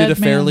pink who red did a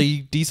man.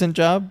 fairly decent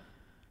job.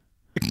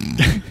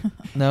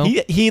 No,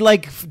 He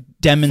like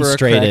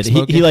demonstrated.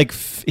 smoking? He like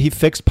he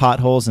fixed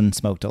potholes and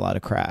smoked a lot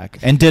of crack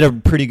and did a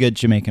pretty good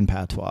Jamaican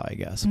patois, I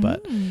guess.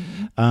 But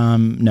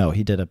no,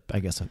 he did I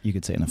guess you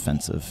could say an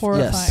offensive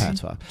Horrifying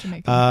patois.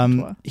 Jamaican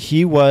patois.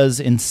 He was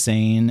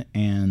insane,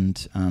 and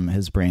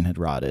his brain had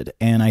rotted.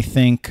 And I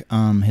think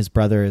his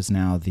brother is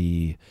now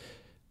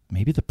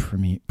maybe the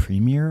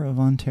premier of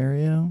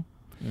Ontario.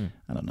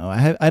 I don't know.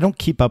 I don't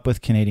keep up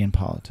with Canadian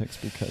politics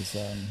because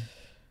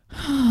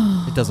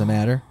it doesn't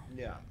matter.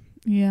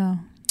 Yeah.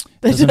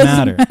 doesn't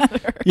matter.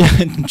 Yeah,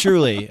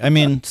 truly. I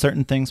mean,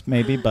 certain things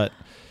maybe, but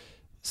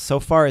so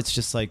far it's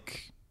just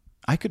like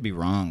I could be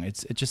wrong.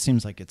 It just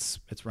seems like it's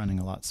running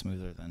a lot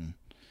smoother than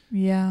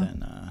Yeah.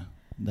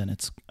 than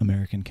its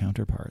American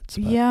counterparts.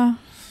 But. Yeah.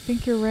 I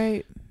think you're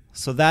right.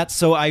 So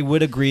I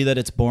would agree that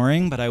it's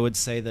boring, but I would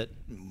say that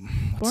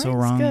what's so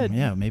Boring's wrong? good.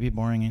 Yeah, maybe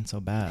boring ain't so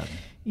bad.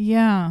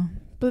 Yeah.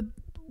 But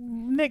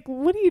Nick,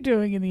 what are you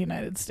doing in the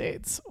United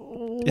States?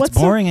 It's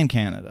boring in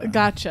Canada.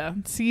 Gotcha.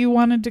 So you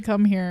wanted to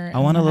come here. I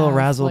want a and little have,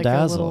 razzle like,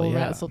 dazzle, A little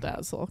yeah. razzle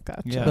dazzle.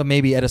 Gotcha. Yeah. But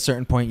maybe at a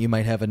certain point you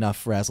might have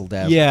enough razzle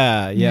dazzle.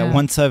 Yeah. Yeah.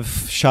 Once I've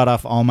shot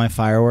off all my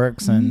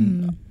fireworks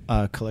and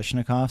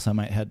Kalashnikovs, I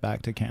might head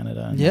back to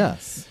Canada. And Yeah.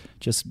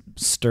 just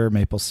stir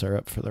maple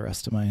syrup for the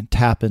rest of my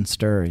tap and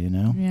stir.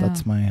 Yeah.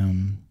 That's my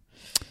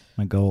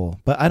my goal.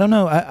 But I don't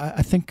know.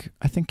 I think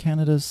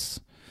Canada's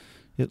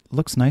it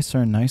looks nicer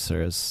and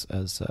nicer as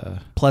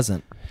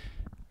Pleasant,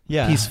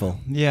 yeah, peaceful.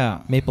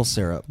 Yeah, Maple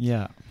syrup.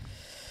 yeah.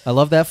 I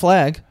love that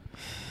flag.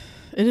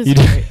 It is You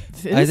do- great.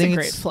 It I is think a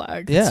great it's-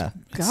 flag. Yeah.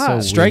 It's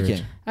God. so Striking.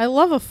 weird. I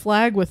love a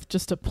flag with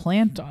just a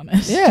plant on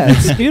it. Yeah,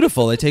 it's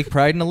beautiful. They take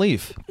pride in a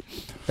leaf.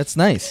 That's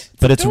nice.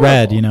 But it's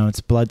red, adorable. you know.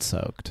 It's blood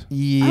soaked.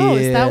 Yeah. Oh,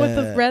 is that what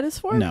the red is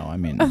for? No, I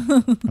mean,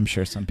 I'm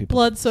sure some people.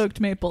 Blood-soaked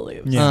maple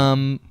leaves.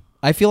 Yeah.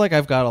 I feel like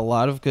I've got a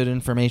lot of good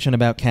information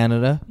about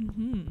Canada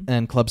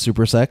and Club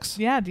Super Sex.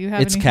 Yeah, do you have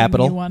Its anything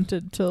capital. you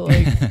wanted to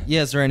like?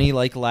 Yeah, is there any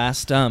like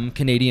last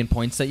Canadian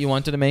points that you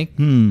wanted to make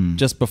Hmm.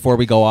 just before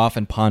we go off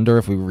and ponder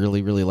if we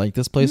really, really like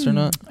this place or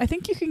not? I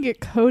think you can get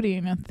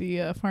codeine at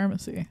the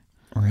pharmacy.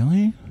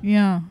 Really?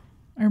 Yeah,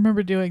 I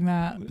remember doing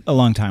that A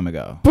long time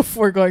ago.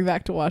 before going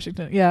back to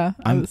Washington. Yeah,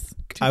 I was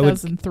I would-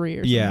 2003 or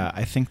something. Yeah,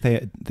 I think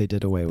they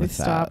did away with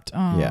that. stopped.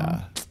 Oh.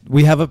 Yeah,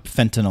 we have a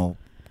fentanil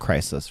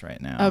crisis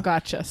right now. Oh,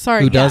 gotcha.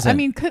 Sorry. Who yeah, doesn't? I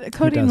mean,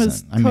 codeine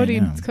was doesn't? I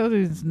mean, yeah.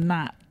 codeine's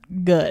not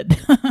good.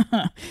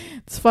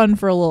 It's fun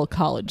for a little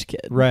college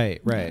kid.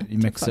 Right. You To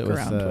mix it fuck with,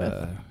 around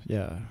with.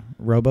 yeah,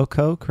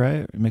 Robo-Coke,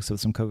 right? You mix it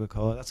with some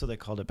Coca-Cola. That's what they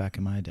called it back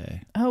in my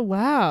day. Oh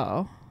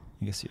wow.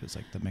 I guess it was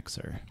like the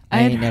mixer. I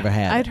I'd- ain't never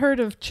had I'd it. heard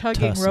of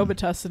chugging Tussin.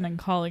 Robitussin and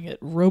calling it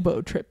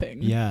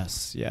robo-tripping.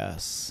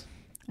 Yes.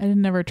 I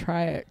didn't never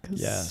try it.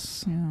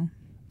 Yes. Yeah.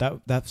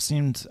 That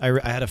seemed. I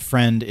had a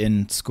friend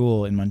in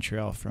school in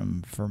Montreal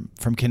from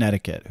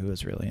Connecticut who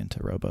was really into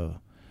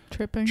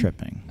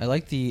tripping. I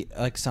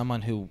like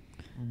someone who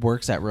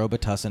works at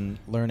Robitussin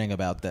learning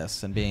about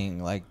this and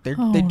being like, they're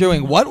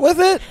doing what with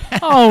it?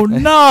 Oh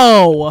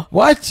no!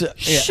 What?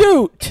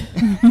 Shoot!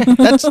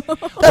 That's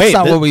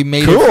not what we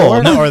made it cool.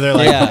 for. No, or they're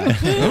like,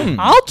 yeah.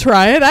 I'll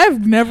try it. I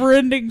have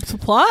never-ending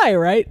supply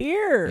right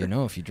here. You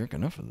know, if you drink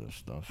enough of this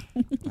stuff,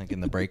 like in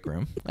the break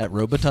room at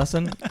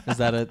Robitussin, is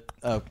that a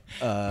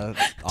Tussin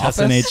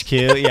office? HQ,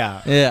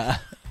 yeah, Yeah.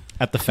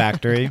 at the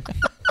factory.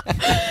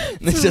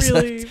 It's just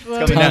really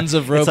funny. tons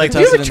of It's like, Robitussin.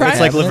 Have you ever in the tried- it's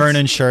like cabinets. Laverne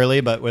and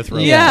Shirley, but with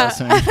Yeah.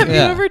 Robitussin. Have you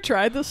Yeah. ever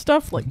tried this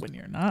stuff like when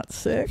you're not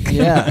sick?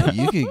 Yeah,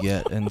 you could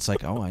get, and it's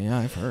like, oh yeah,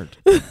 I've heard.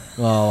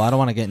 Well, I don't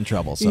want to get in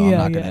trouble, so I'm Yeah,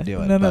 not going yeah. to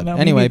do it. No, but me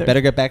anyway, neither.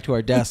 better get back to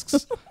our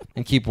desks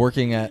and keep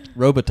working at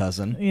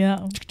Robitussin.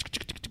 Yeah.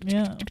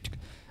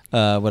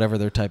 Yeah. Whatever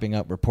they're typing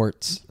up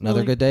reports. Another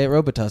Really- good day at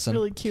Robitussin.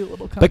 Really cute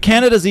little company. But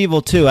Canada's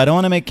evil too. I don't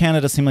want to make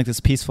Canada seem like this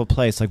peaceful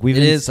place. Like It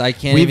is. I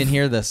can't we've- even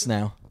hear this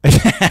now.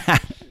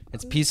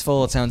 It's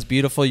peaceful. It sounds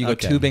beautiful. You go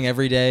Okay. tubing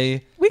every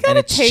day. We got and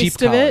a it's cheap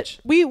taste of college.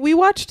 it. We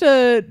watched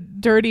a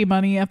Dirty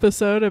Money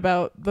episode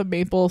about the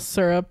maple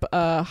syrup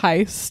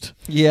heist,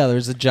 Yeah,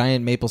 there's a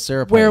giant maple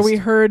syrup where heist. we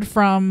heard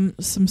from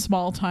some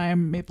small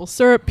time maple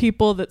syrup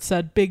people that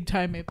said big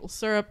time maple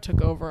syrup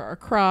took over our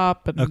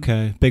crop. And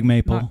Okay, Big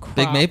Maple. not crop,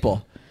 Big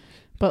maple,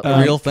 but a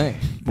like, real thing.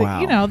 but,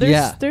 Wow. You know, there's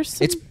Yeah. there's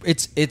some,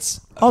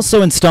 It's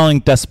Also installing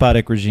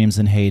despotic regimes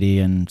in Haiti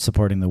and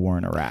supporting the war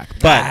in Iraq.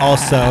 But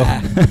also, I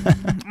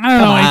don't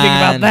know anything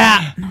on. about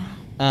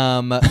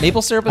that.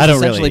 Maple syrup is I don't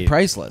essentially really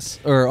priceless.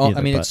 Or either,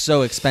 I mean, but- it's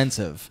so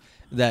expensive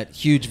that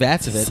huge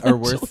vats of it are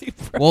worth. Essentially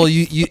Well,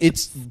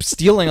 it's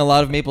stealing a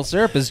lot of maple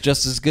syrup is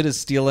just as good as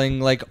stealing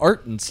like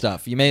art and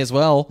stuff. You may as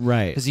well,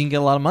 Right. Because you can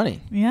get a lot of money.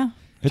 Yeah.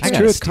 it's I true.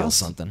 gotta It steal costs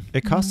something.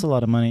 It costs a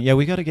lot of money. Yeah,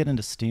 we got to get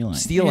into stealing.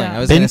 Stealing. Yeah. I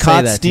was Been gonna say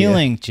caught that to you.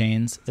 stealing,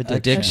 Jane's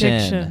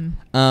Addiction.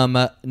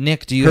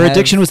 Nick, do you? Her have-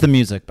 addiction was the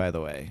music, by the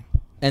way.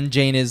 and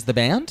Jane is the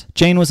band.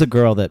 Jane was a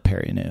girl that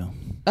Perry knew.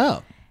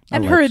 Oh,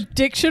 And I her like-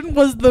 addiction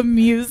was the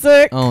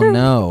music. oh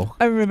no.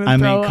 I'm gonna. I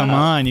throw mean, come up.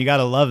 on, you got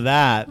to love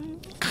that.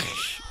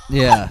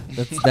 Yeah,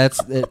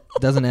 that's it.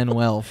 Doesn't end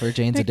well for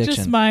Jane's Nick addiction.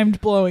 just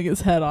mimed blowing his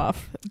head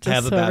off. Just I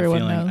have a so bad everyone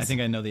feeling. knows. I think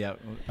I know the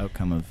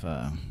outcome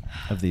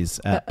of these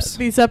apps.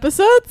 These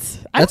episodes.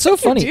 That's I so don't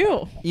think funny. you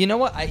do. You know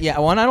what?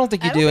 One, I don't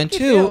think you I do, don't and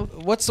think two, you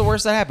what's the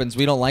worst that happens?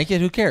 We don't like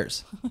it. Who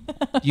cares?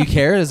 You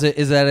care? Is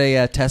that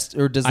a test,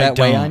 or does I that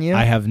weigh don't. on you?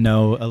 I have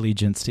no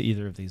allegiance to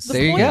either of these.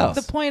 There you point, go.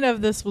 The point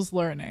of this was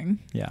learning,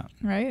 Yeah,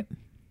 right?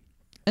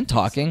 and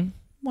talking.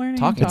 Learning.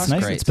 Talking. and it's That's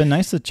nice. great. It's been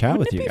nice to chat Wouldn't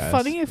with it you be guys.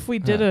 funny if we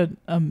did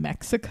a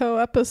Mexico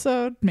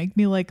episode? Make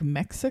me like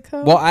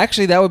Mexico. Well,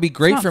 actually, that would be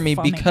great not for me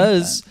funny,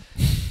 because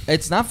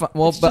it's not fun.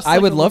 Well, It's but just I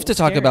like would a love to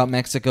little talk about scary.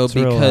 Mexico It's a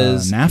real,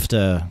 because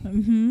NAFTA.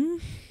 Mm-hmm.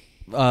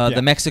 Yeah.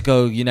 the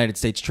Mexico-United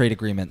States trade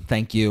agreement.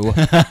 Thank you.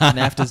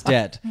 NAFTA's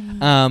dead.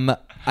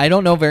 I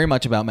don't know very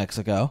much about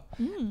Mexico,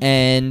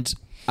 and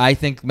I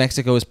think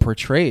Mexico is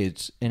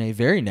portrayed in a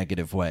very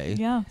negative way.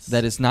 Yes.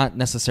 That is not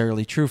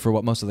necessarily true for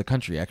what most of the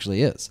country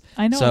actually is.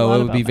 I know a So lot it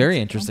would about be very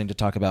Mexico. interesting to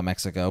talk about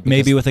Mexico.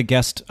 Maybe because- with a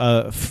guest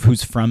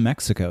who's from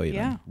Mexico, even.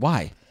 Yeah.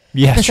 why?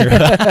 Yeah, sure.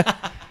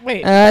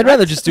 Wait. I'd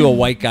rather just do a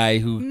white guy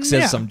who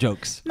says Yeah. some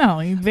jokes. No,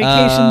 vacations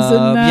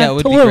in yeah, it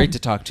would Tulum. be great to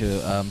talk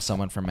to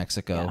someone from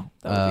Mexico.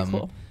 Yeah, that would be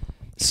cool.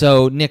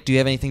 So, Nick, do you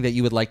have anything that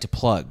you would like to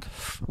plug?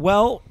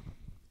 Well,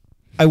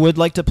 I would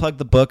like to plug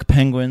the book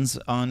Penguins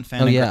on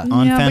Oh, yeah.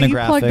 on Yeah, but you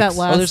Fantagraphics. plugged that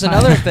last Oh, there's time.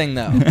 another thing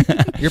though.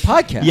 Your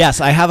podcast.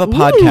 Yes, I have a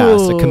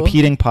podcast, a Ooh.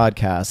 competing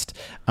podcast.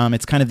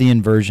 It's kind of the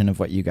inversion of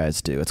what you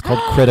guys do. It's called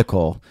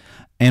Critical.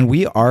 And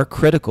we are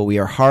critical. We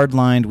are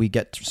hard-lined. We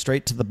get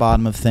straight to the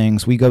bottom of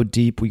things. We go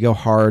deep. We go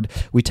hard.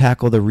 We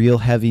tackle the real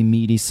heavy,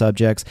 meaty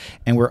subjects.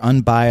 And we're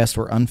unbiased.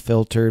 We're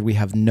unfiltered. We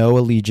have no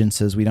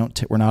allegiances. We're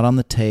not on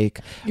the take.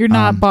 You're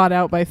not bought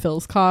out by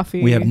Phil's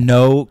Coffee. We have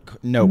no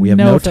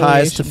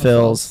ties to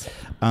Phil's.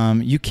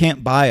 You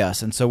can't buy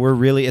us. And so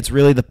it's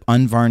really the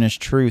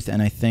unvarnished truth.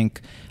 And I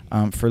think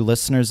for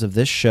listeners of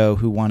this show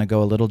who want to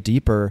go a little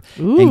deeper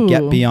and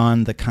get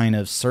beyond the kind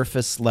of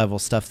surface level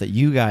stuff that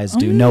you guys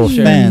do, no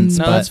offense,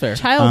 no, but that's fair.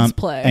 Child's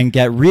play. And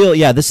get real.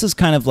 Yeah, this is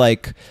kind of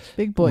like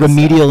Big boy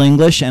remedial stuff.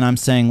 English, and I'm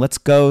saying let's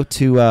go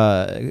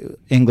to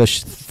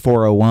English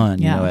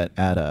 401,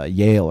 at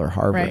Yale or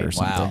Harvard or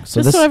something. Wow.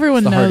 So Just so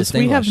everyone the knows, hardest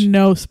we have English.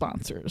 no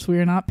sponsors. We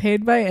are not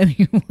paid by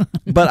anyone.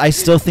 but I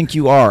still think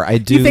you are. I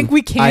do. You think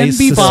we can I be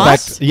suspect,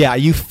 bought? Yeah,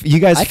 you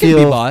guys I feel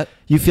can be bought.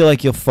 You feel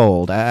like you'll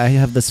fold. I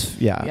have this.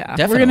 Yeah. Yeah,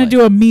 Definitely. we're gonna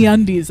do a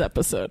MeUndies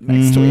episode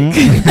next week.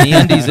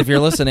 MeUndies, if you're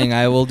listening,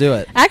 I will do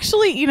it.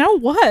 Actually, you know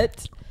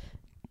what?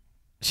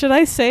 Should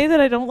I say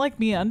that I don't like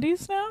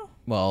MeUndies now?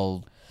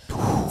 Well,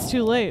 It's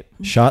too late.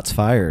 Shots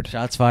fired.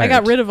 shots fired. I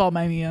got rid of all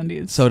my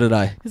MeUndies So did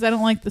I. because I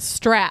don't like the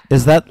strap.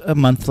 Is that a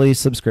monthly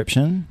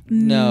subscription?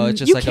 No, it's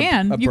just you like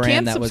can. a You brand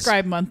can that was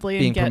subscribe monthly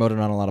being and get promoted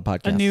on a lot of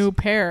podcasts. a new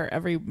pair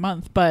every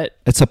month, but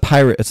It's a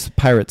pirate. It's a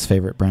pirate's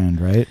favorite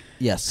brand, right?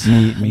 Yes.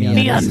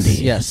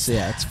 MeUndies. Yes,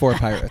 yeah, it's for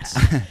pirates.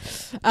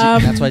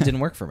 That's why it didn't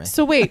work for me.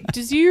 So wait,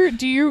 do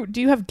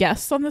you have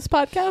guests on this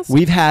podcast?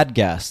 We've had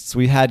guests.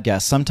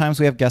 Sometimes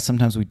we have guests.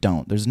 Sometimes we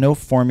don't. There's no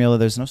formula.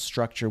 There's no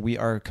structure. We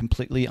are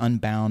completely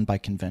unbound by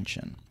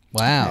convention.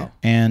 Wow.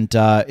 And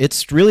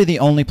it's really the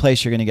only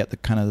place you're going to get the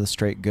kind of the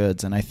straight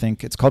goods. And I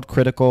think it's called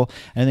Critical.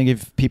 And I think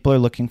if people are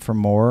looking for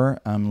more,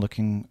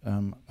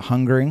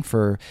 hungering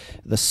for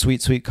the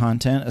sweet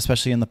content,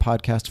 especially in the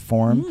podcast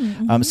form,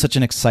 it's such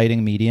an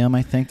exciting medium.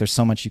 I think there's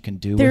so much you can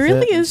do there with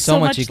really it. is So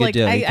much you could like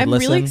do. You could I'm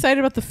listen. really excited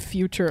about the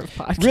future of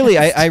podcasts. Really,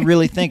 I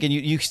really think, and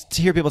you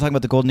hear people talking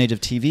about the golden age of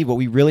TV, but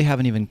we really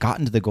haven't even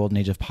gotten to the golden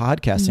age of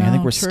podcasting. I No,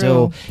 think we're true.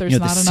 still, There's the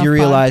not enough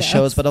serialized podcasts.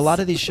 shows, but a lot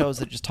of these shows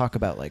that just talk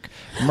about like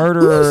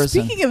murderers.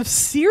 Speaking of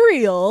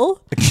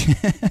Serial,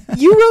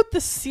 you wrote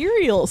the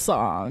Serial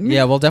song.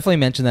 Yeah, we'll definitely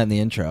mention that in the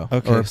intro.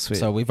 Okay, sweet.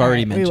 So we've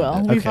already mentioned we will.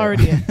 it. We've Okay.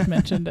 already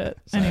mentioned it.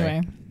 Sorry.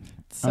 Anyway,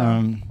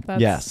 so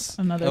that's yes.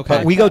 another. Okay.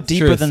 But we go podcast.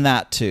 deeper Truth. than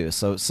that too.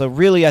 So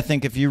really, I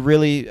think if you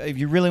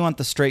really want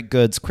the straight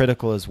goods,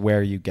 Critical is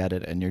where you get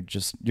it, and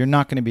you're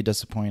not going to be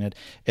disappointed.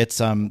 It's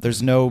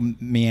there's no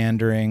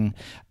meandering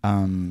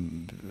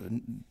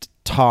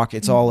talk.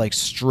 It's all like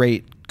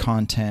straight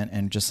content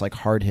and just like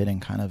hard hitting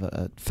kind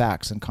of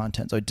facts and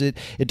content. So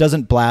it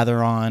doesn't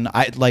blather on.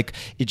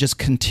 It just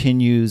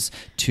continues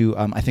to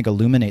I think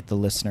illuminate the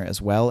listener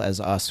as well as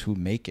us who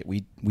make it.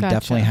 We Gotcha.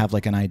 definitely have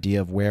like an idea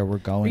of where we're Are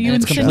going. you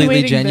And it's completely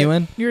insinuating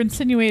genuine? You're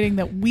insinuating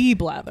that we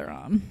blather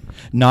on.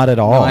 Not at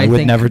all. No, I I would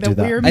think never that do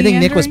that. we're I think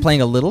Nick was meandering?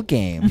 playing a little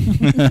game,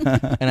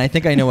 and I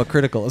think I know what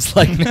Critical is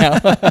like now.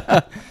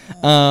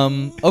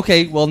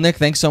 Okay, well, Nick,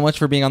 thanks so much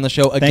for being on the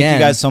show again. Thank you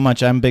guys so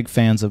much. I'm big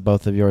fans of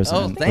both of yours.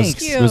 Oh, and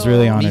thanks. Was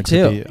really Me honored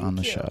too. to be on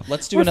the show.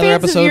 Let's do We're another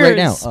fans of episode right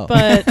now. yours, Oh.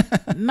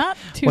 but not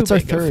too What's our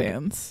big of third?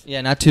 fans.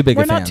 Yeah, not too big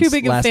We're of not fans. too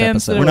big of Last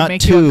fans that episode. it We're would not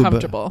make you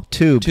uncomfortable.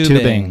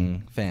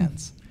 tubing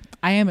fans.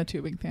 I am a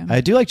tubing fan. I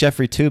do like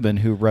Jeffrey Toobin,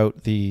 who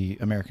wrote the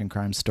American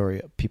crime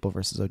story People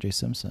vs. O.J.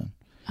 Simpson.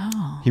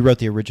 Oh, He wrote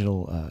the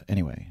original.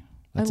 Anyway,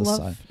 that's I a love.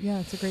 side. Yeah,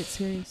 it's a great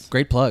series.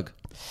 Great plug.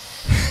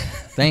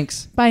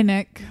 Thanks. Bye,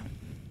 Nick.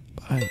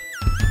 Bye.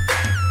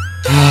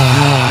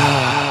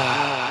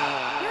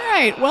 All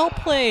right, well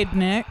played,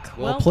 Nick.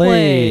 Well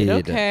played.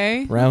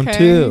 Okay. Round okay.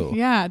 2.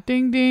 Yeah,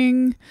 ding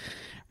ding.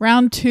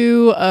 Round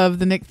 2 of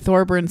the Nick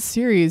Thorburn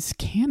series,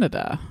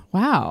 Canada.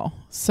 Wow.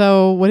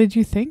 So, what did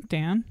you think,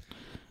 Dan?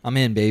 I'm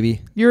in,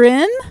 baby. You're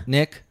in?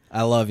 Nick,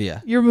 I love you.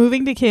 You're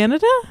moving to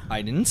Canada?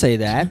 I didn't say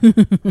that.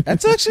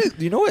 That's actually,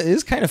 you know what? It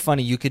is kind of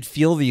funny. You could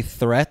feel the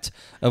threat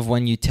of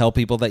when you tell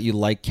people that you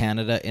like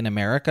Canada in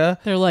America.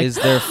 They're like, is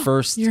their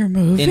first You're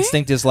moving?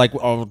 instinct is like,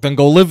 oh, then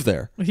go live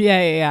there.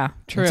 Yeah.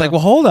 True. It's like,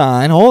 well, hold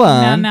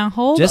on. Now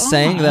hold Just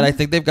saying that on. I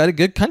think they've got a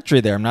good country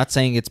there. I'm not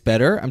saying it's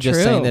better. I'm just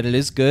True. saying that it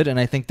is good, and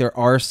I think there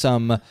are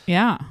some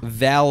yeah.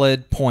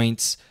 valid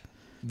points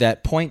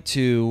that point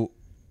to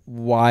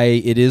why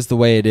it is the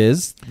way it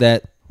is.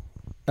 That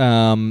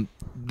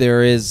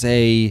there is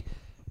a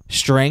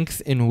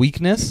strength in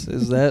weakness.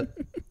 Is that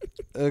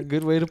a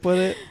good way to put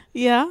it?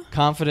 Yeah.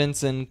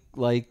 Confidence and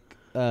like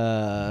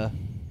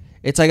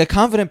it's like a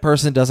confident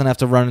person doesn't have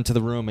to run into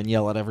the room and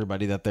yell at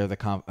everybody that they're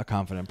a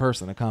confident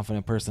person. A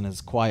confident person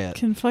is quiet.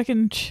 Can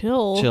fucking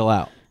chill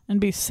Out.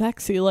 and be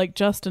sexy like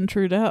Justin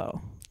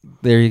Trudeau.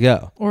 There you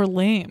go. Or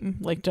lame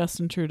like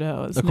Justin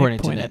Trudeau, as According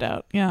Nick to pointed Nick.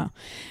 out. Yeah.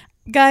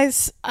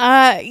 Guys,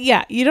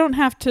 you don't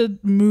have to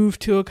move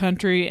to a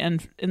country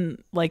and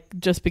like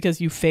just because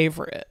you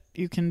favor it.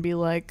 You can be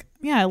like,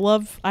 Yeah, I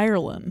love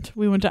Ireland.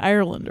 We went to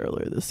Ireland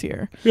earlier this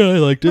year. Yeah, I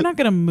liked We're not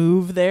going to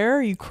move there.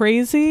 Are you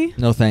crazy?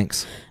 No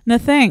thanks. No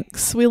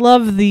thanks. We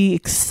love the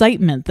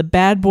excitement, the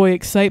bad boy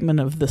excitement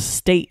of the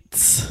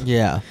States.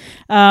 Yeah.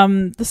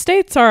 The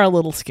States are a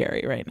little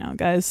scary right now,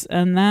 guys,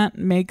 and that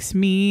makes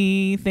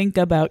me think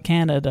about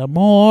Canada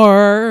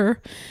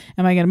more.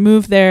 Am I going to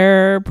move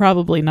there?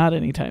 Probably not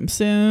anytime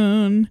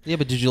soon. Yeah,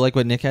 but did you like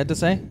what Nick had to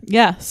say?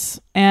 Yes,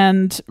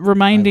 and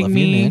reminding I love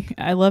me, you, Nick.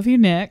 I love you,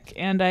 Nick,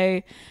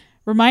 and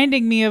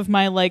reminding me of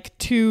my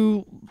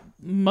two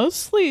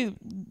mostly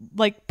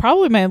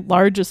probably my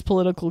largest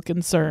political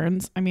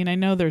concerns. I mean, I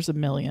know there's a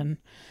million,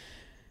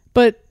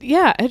 but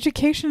yeah,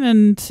 education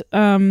and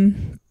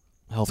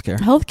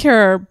Healthcare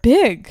are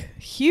big,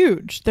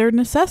 huge. They're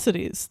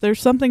necessities. They're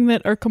something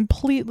that are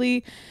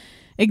completely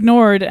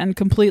ignored and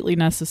completely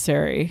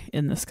necessary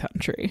in this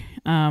country.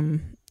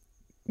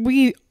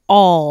 We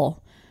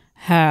all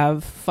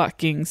have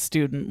fucking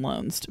student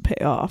loans to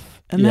pay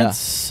off, and that's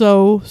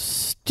so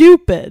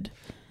stupid.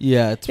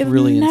 Yeah, it's it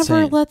really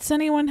never insane. lets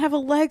anyone have a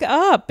leg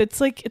up.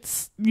 It's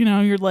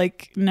you're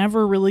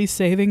never really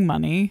saving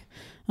money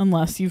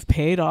unless you've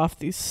paid off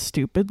these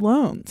stupid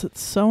loans.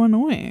 It's so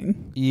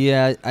annoying.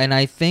 Yeah, and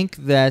I think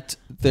that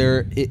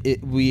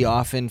we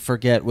often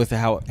forget with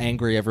how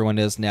angry everyone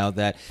is now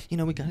that,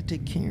 we got to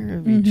take care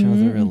of each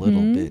other a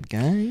little bit,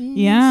 guys.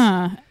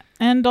 Yeah.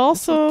 And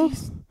also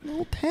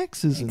little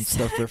taxes and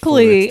stuff are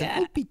exactly. for.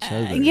 Help each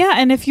other. Yeah,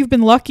 and if you've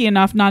been lucky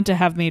enough not to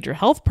have major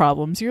health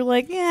problems, you're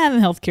like, yeah, the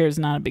healthcare is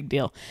not a big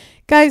deal.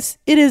 Guys,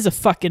 it is a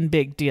fucking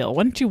big deal.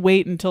 Why don't you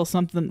wait until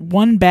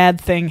one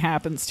bad thing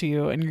happens to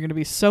you and you're going to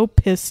be so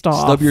pissed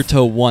off. Stub your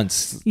toe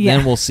once,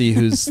 then we'll see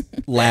who's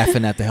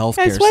laughing at the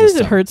healthcare Guys, why system. does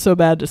it hurt so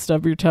bad to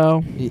stub your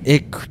toe?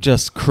 It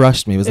just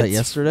crushed me. Was that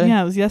yesterday?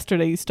 Yeah, it was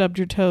yesterday. You stubbed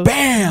your toe.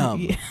 Bam!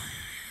 Yeah.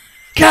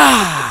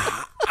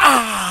 Gah!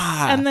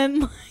 Ah! And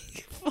then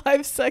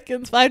 5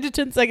 to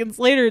 10 seconds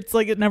later, it's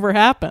like it never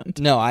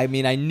happened. No, I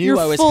mean, I knew You're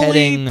I was fully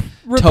heading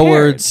repaired.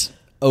 towards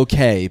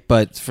okay,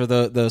 but for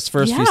those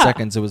first few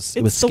seconds, it was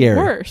scary. It's the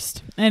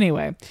worst.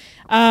 Anyway,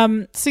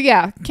 so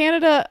yeah,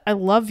 Canada, I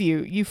love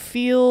you. You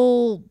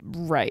feel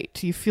right.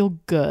 You feel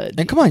good.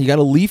 And come on, you got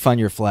a leaf on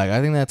your flag.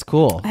 I think that's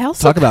cool. I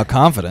also Talk about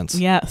confidence.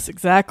 Yes,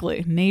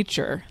 exactly.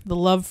 Nature, the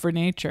love for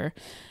nature.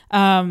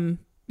 You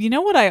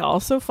know what I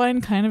also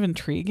find kind of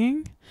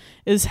intriguing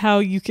is how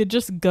you could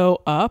just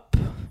go up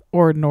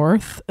or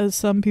north, as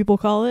some people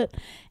call it,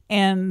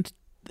 and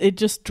it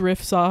just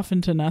drifts off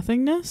into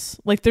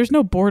nothingness. Like there's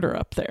no border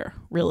up there,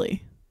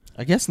 really.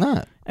 I guess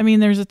not. I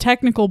mean, there's a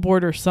technical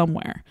border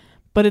somewhere,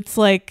 but it's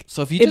like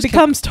so if you it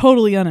becomes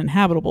totally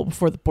uninhabitable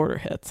before the border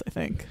hits, I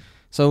think.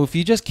 So if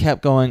you just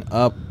kept going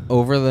up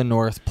over the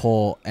North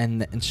Pole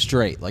and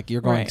straight, like you're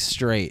going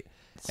straight,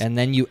 and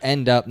then you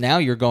end up, now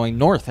you're going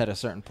north at a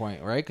certain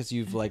point, right? Because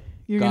you've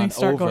you're gone going to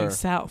start over. going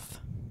south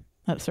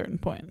at a certain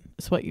point,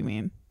 is what you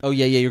mean. Oh,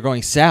 yeah, you're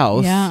going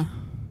south. Yeah.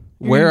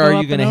 Where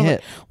are you going to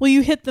hit? Well,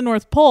 you hit the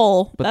North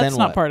Pole. But that's then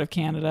not what? part of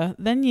Canada.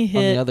 Then you hit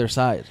on the other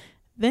side.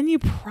 Then you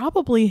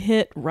probably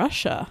hit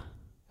Russia.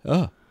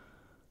 Oh.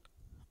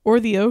 Or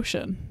the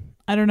ocean.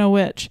 I don't know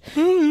which. I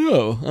don't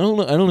know.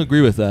 I don't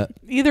agree with that.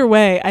 Either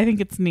way, I think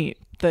it's neat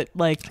that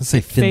Let's say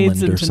it fades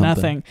Finland or into something.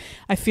 nothing.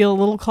 I feel a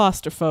little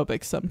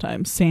claustrophobic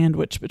sometimes,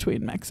 sandwiched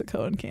between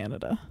Mexico and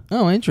Canada.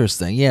 Oh,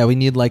 interesting. Yeah, we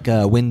need like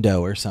a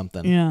window or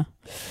something. Yeah.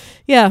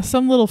 Yeah,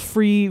 some little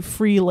free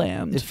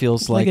land. It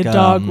feels like a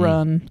dog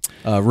run.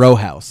 Row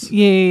house.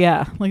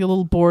 Yeah. Like a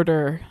little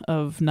border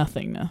of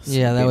nothingness.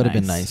 Yeah, that would have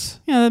been nice.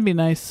 Yeah, that'd be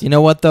nice. You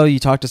know what, though? You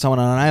talk to someone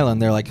on an island,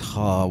 they're like,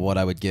 oh, what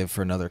I would give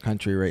for another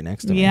country right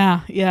next to me.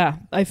 Yeah.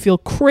 I feel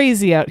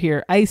crazy out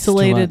here,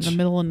 isolated in the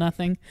middle of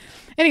nothing.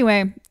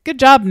 Anyway, good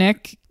job,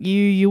 Nick.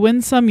 You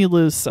win some, you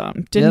lose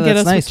some. Didn't get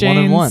us nice. with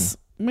James. 1-1.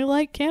 We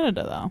like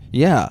Canada, though.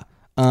 Yeah.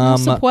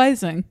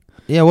 Surprising.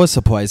 Yeah, it was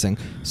surprising.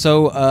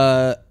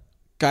 So,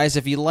 guys,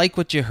 if you like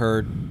what you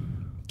heard,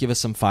 give us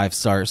some 5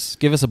 stars.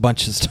 Give us a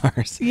bunch of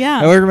stars.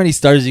 Yeah. However many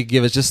stars you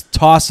give us, just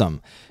toss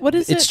them. What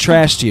is it? It's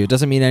trash to you. It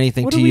doesn't mean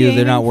anything What to are we you.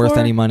 They're not aiming worth for?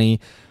 any money.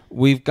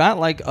 We've got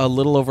like a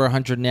little over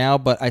 100 now,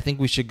 but I think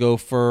we should go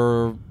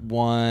for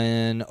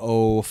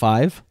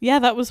 105. Yeah,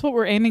 that was what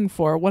we're aiming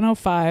for,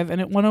 105. And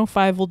at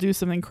 105, we'll do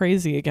something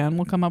crazy again.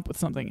 We'll come up with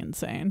something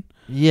insane.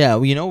 Yeah,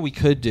 well, you know what we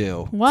could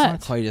do? What?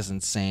 It's not quite as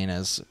insane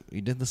as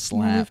we did the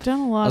slap. We've done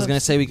a lot I was going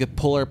to say we could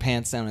pull our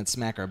pants down and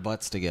smack our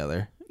butts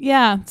together.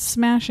 Yeah,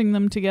 smashing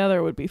them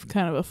together would be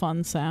kind of a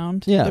fun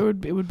sound. Yeah.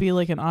 It would be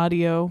like an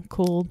audio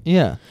cool.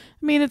 Yeah.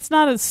 I mean, it's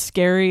not as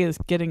scary as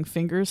getting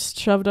fingers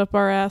shoved up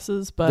our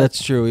asses, but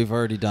That's true. We've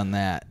already done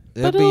that.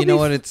 But But you it'll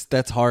know be what?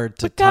 That's hard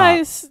to But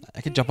guys, top.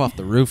 I could jump off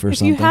the roof or if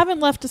something. you haven't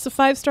left us a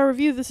 5-star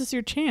review, this is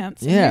your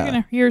chance. And Yeah. You're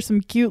going to hear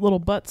some cute little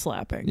butt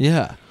slapping.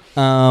 Yeah.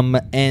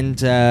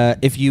 And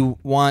if you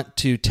want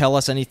to tell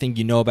us anything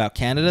you know about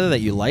Canada that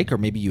you like, or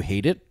maybe you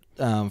hate it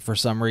for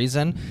some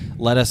reason,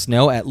 let us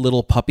know at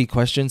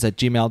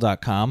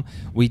littlepuppyquestions@gmail.com.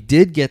 We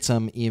did get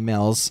some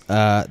emails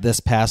this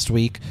past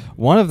week.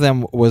 One of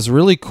them was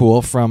really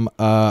cool from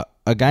a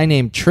guy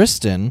named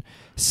Tristan.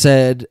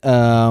 said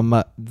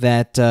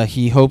that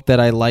he hoped that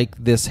I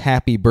like this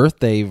Happy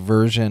Birthday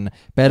version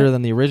better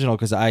than the original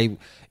because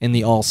in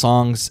the All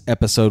Songs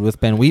episode with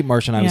Ben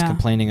Wheatmarsh, I was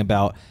complaining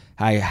about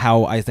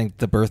how I think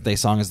the birthday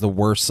song is the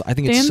worst. I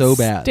think it's so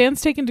bad.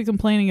 Dan's taken to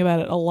complaining about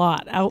it a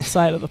lot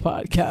outside of the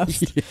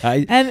podcast.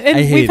 I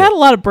we've had a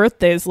lot of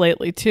birthdays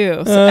lately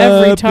too. So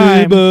every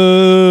time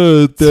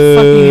birthday. It's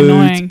fucking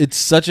annoying. It's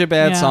such a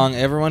bad song.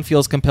 Everyone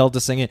feels compelled to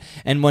sing it.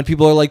 And when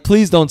people are like,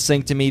 please don't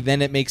sing to me,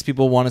 then it makes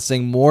people want to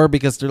sing more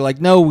because they're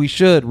like, no, we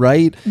should,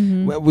 right?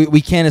 Mm-hmm.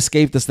 We can't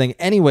escape this thing.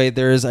 Anyway,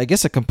 there is, I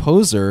guess, a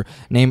composer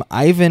named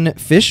Ivan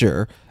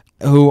Fisher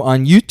who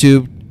on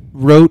YouTube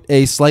wrote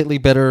a slightly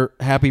better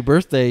Happy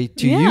Birthday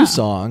to You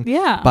song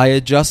by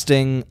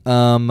adjusting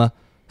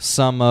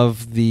some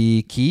of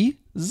the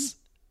keys,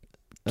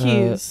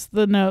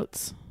 the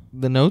notes.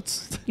 The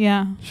notes?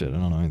 Yeah. Shit, I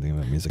don't know anything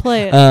about music.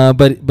 Play it.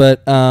 But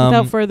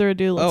without further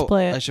ado, let's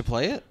play it. I should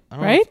play it? I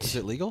don't right? know. Is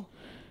it legal?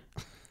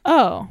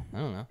 Oh. I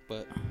don't know,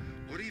 but...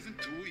 Or even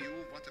to you,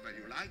 whatever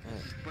you like.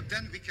 But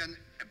then we can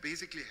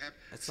basically have...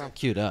 It's not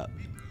queued up.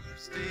 Happy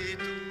birthday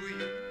to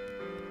you.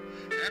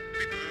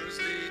 Happy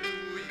birthday to you.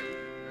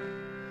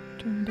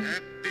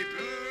 Happy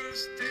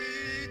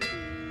birthday to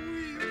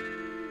you.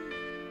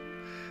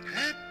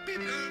 Happy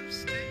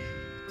birthday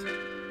to you.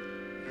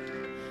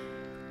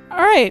 All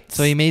right.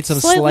 So he made some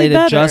slight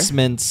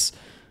adjustments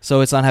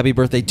so it's not Happy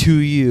Birthday to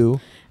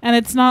You. And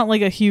it's not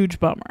like a huge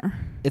bummer.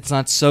 It's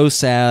not so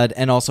sad,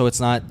 and also it's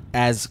not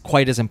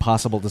quite as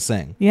impossible to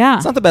sing. Yeah.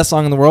 It's not the best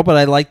song in the world, but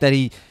I like that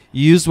he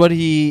used what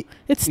he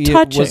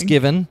was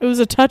given. It was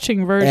a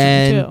touching version,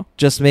 and too.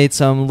 Just made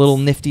some little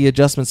nifty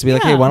adjustments to be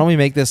like, hey, why don't we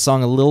make this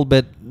song a little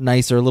bit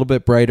nicer, a little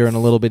bit brighter, and a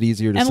little bit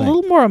easier to sing. And a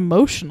little more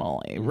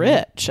emotionally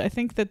rich. I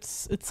think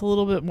it's a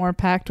little bit more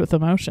packed with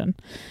emotion.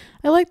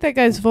 I like that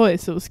guy's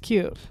voice. It was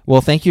cute.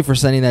 Well, thank you for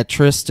sending that,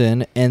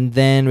 Tristan. And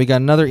then we got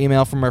another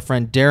email from our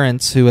friend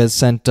Darrence, who has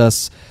sent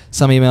us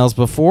some emails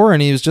before,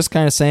 and he was just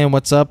kind of saying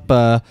what's up.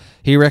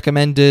 He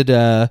recommended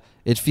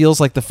It Feels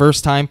Like the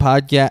First Time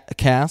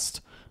podcast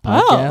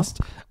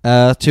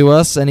to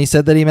us, and he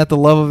said that he met the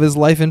love of his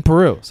life in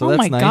Peru. So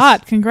that's nice. Oh my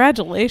God!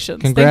 Congratulations!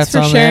 Congrats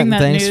Thanks for sharing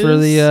that Thanks news. for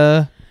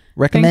the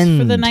recommend.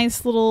 Thanks for the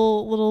nice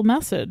little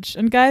message.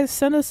 And guys,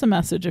 send us a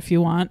message if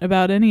you want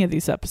about any of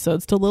these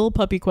episodes to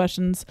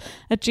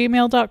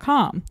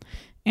littlepuppyquestions@gmail.com,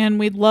 and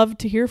we'd love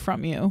to hear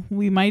from you.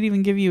 We might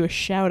even give you a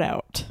shout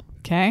out.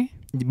 Okay.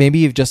 Maybe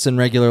you've just in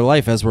regular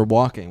life as we're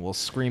walking, we'll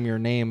scream your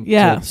name.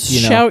 Yeah,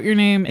 shout your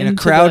name in a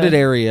crowded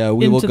area.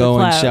 We will go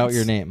and shout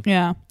your name.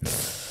 Yeah.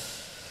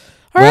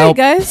 All right,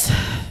 guys.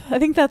 I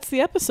think that's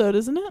the episode,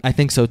 isn't it? I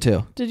think so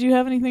too. Did you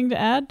have anything to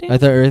add, Dan? I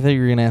thought you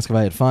were going to ask if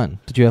I had fun.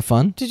 Did you have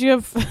fun? Did you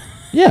have?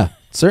 Yeah,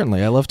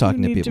 certainly. I love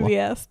talking to people. You need to be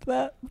asked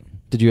that.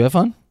 Did you have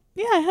fun?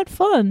 Yeah, I had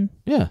fun.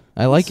 Yeah,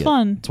 I like it.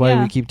 Fun. That's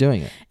why we keep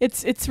doing it.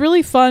 It's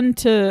really fun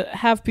to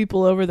have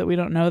people over that we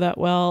don't know that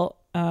well,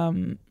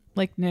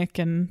 like Nick,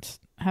 and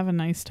have a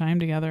nice time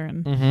together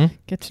and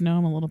get to know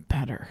him a little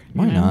better.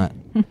 Why not?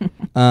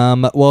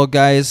 Well,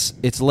 guys,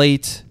 it's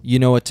late. You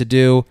know what to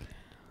do.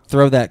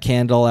 Throw that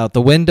candle out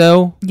the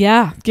window.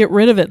 Yeah, get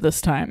rid of it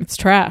this time. It's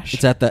trash.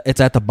 It's at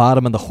the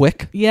bottom of the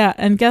wick. Yeah,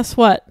 and guess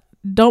what?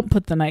 Don't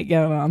put the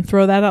nightgown on.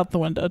 Throw that out the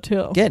window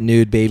too. Get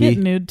nude, baby.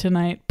 Get nude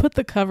tonight. Put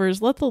the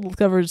covers. Let the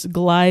covers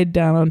glide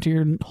down onto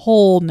your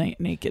whole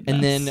nakedness.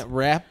 And then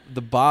wrap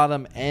the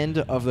bottom end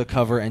of the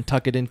cover and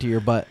tuck it into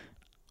your butt.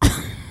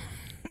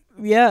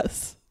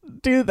 Yes,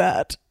 do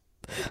that.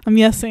 I'm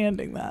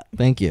yes-anding that.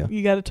 Thank you.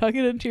 You got to tuck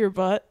it into your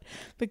butt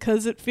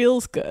because it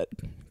feels good.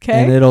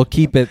 Okay. And it'll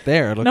keep it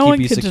there. It'll keep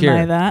you secure. No one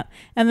can deny that.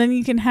 And then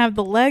you can have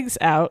the legs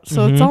out,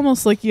 so it's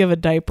almost like you have a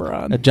diaper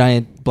on. A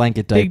giant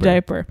blanket diaper. Big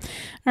diaper.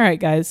 All right,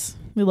 guys.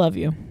 We love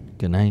you.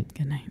 Good night.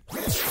 Good night.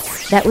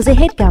 That was a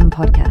HeadGum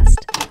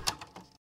podcast.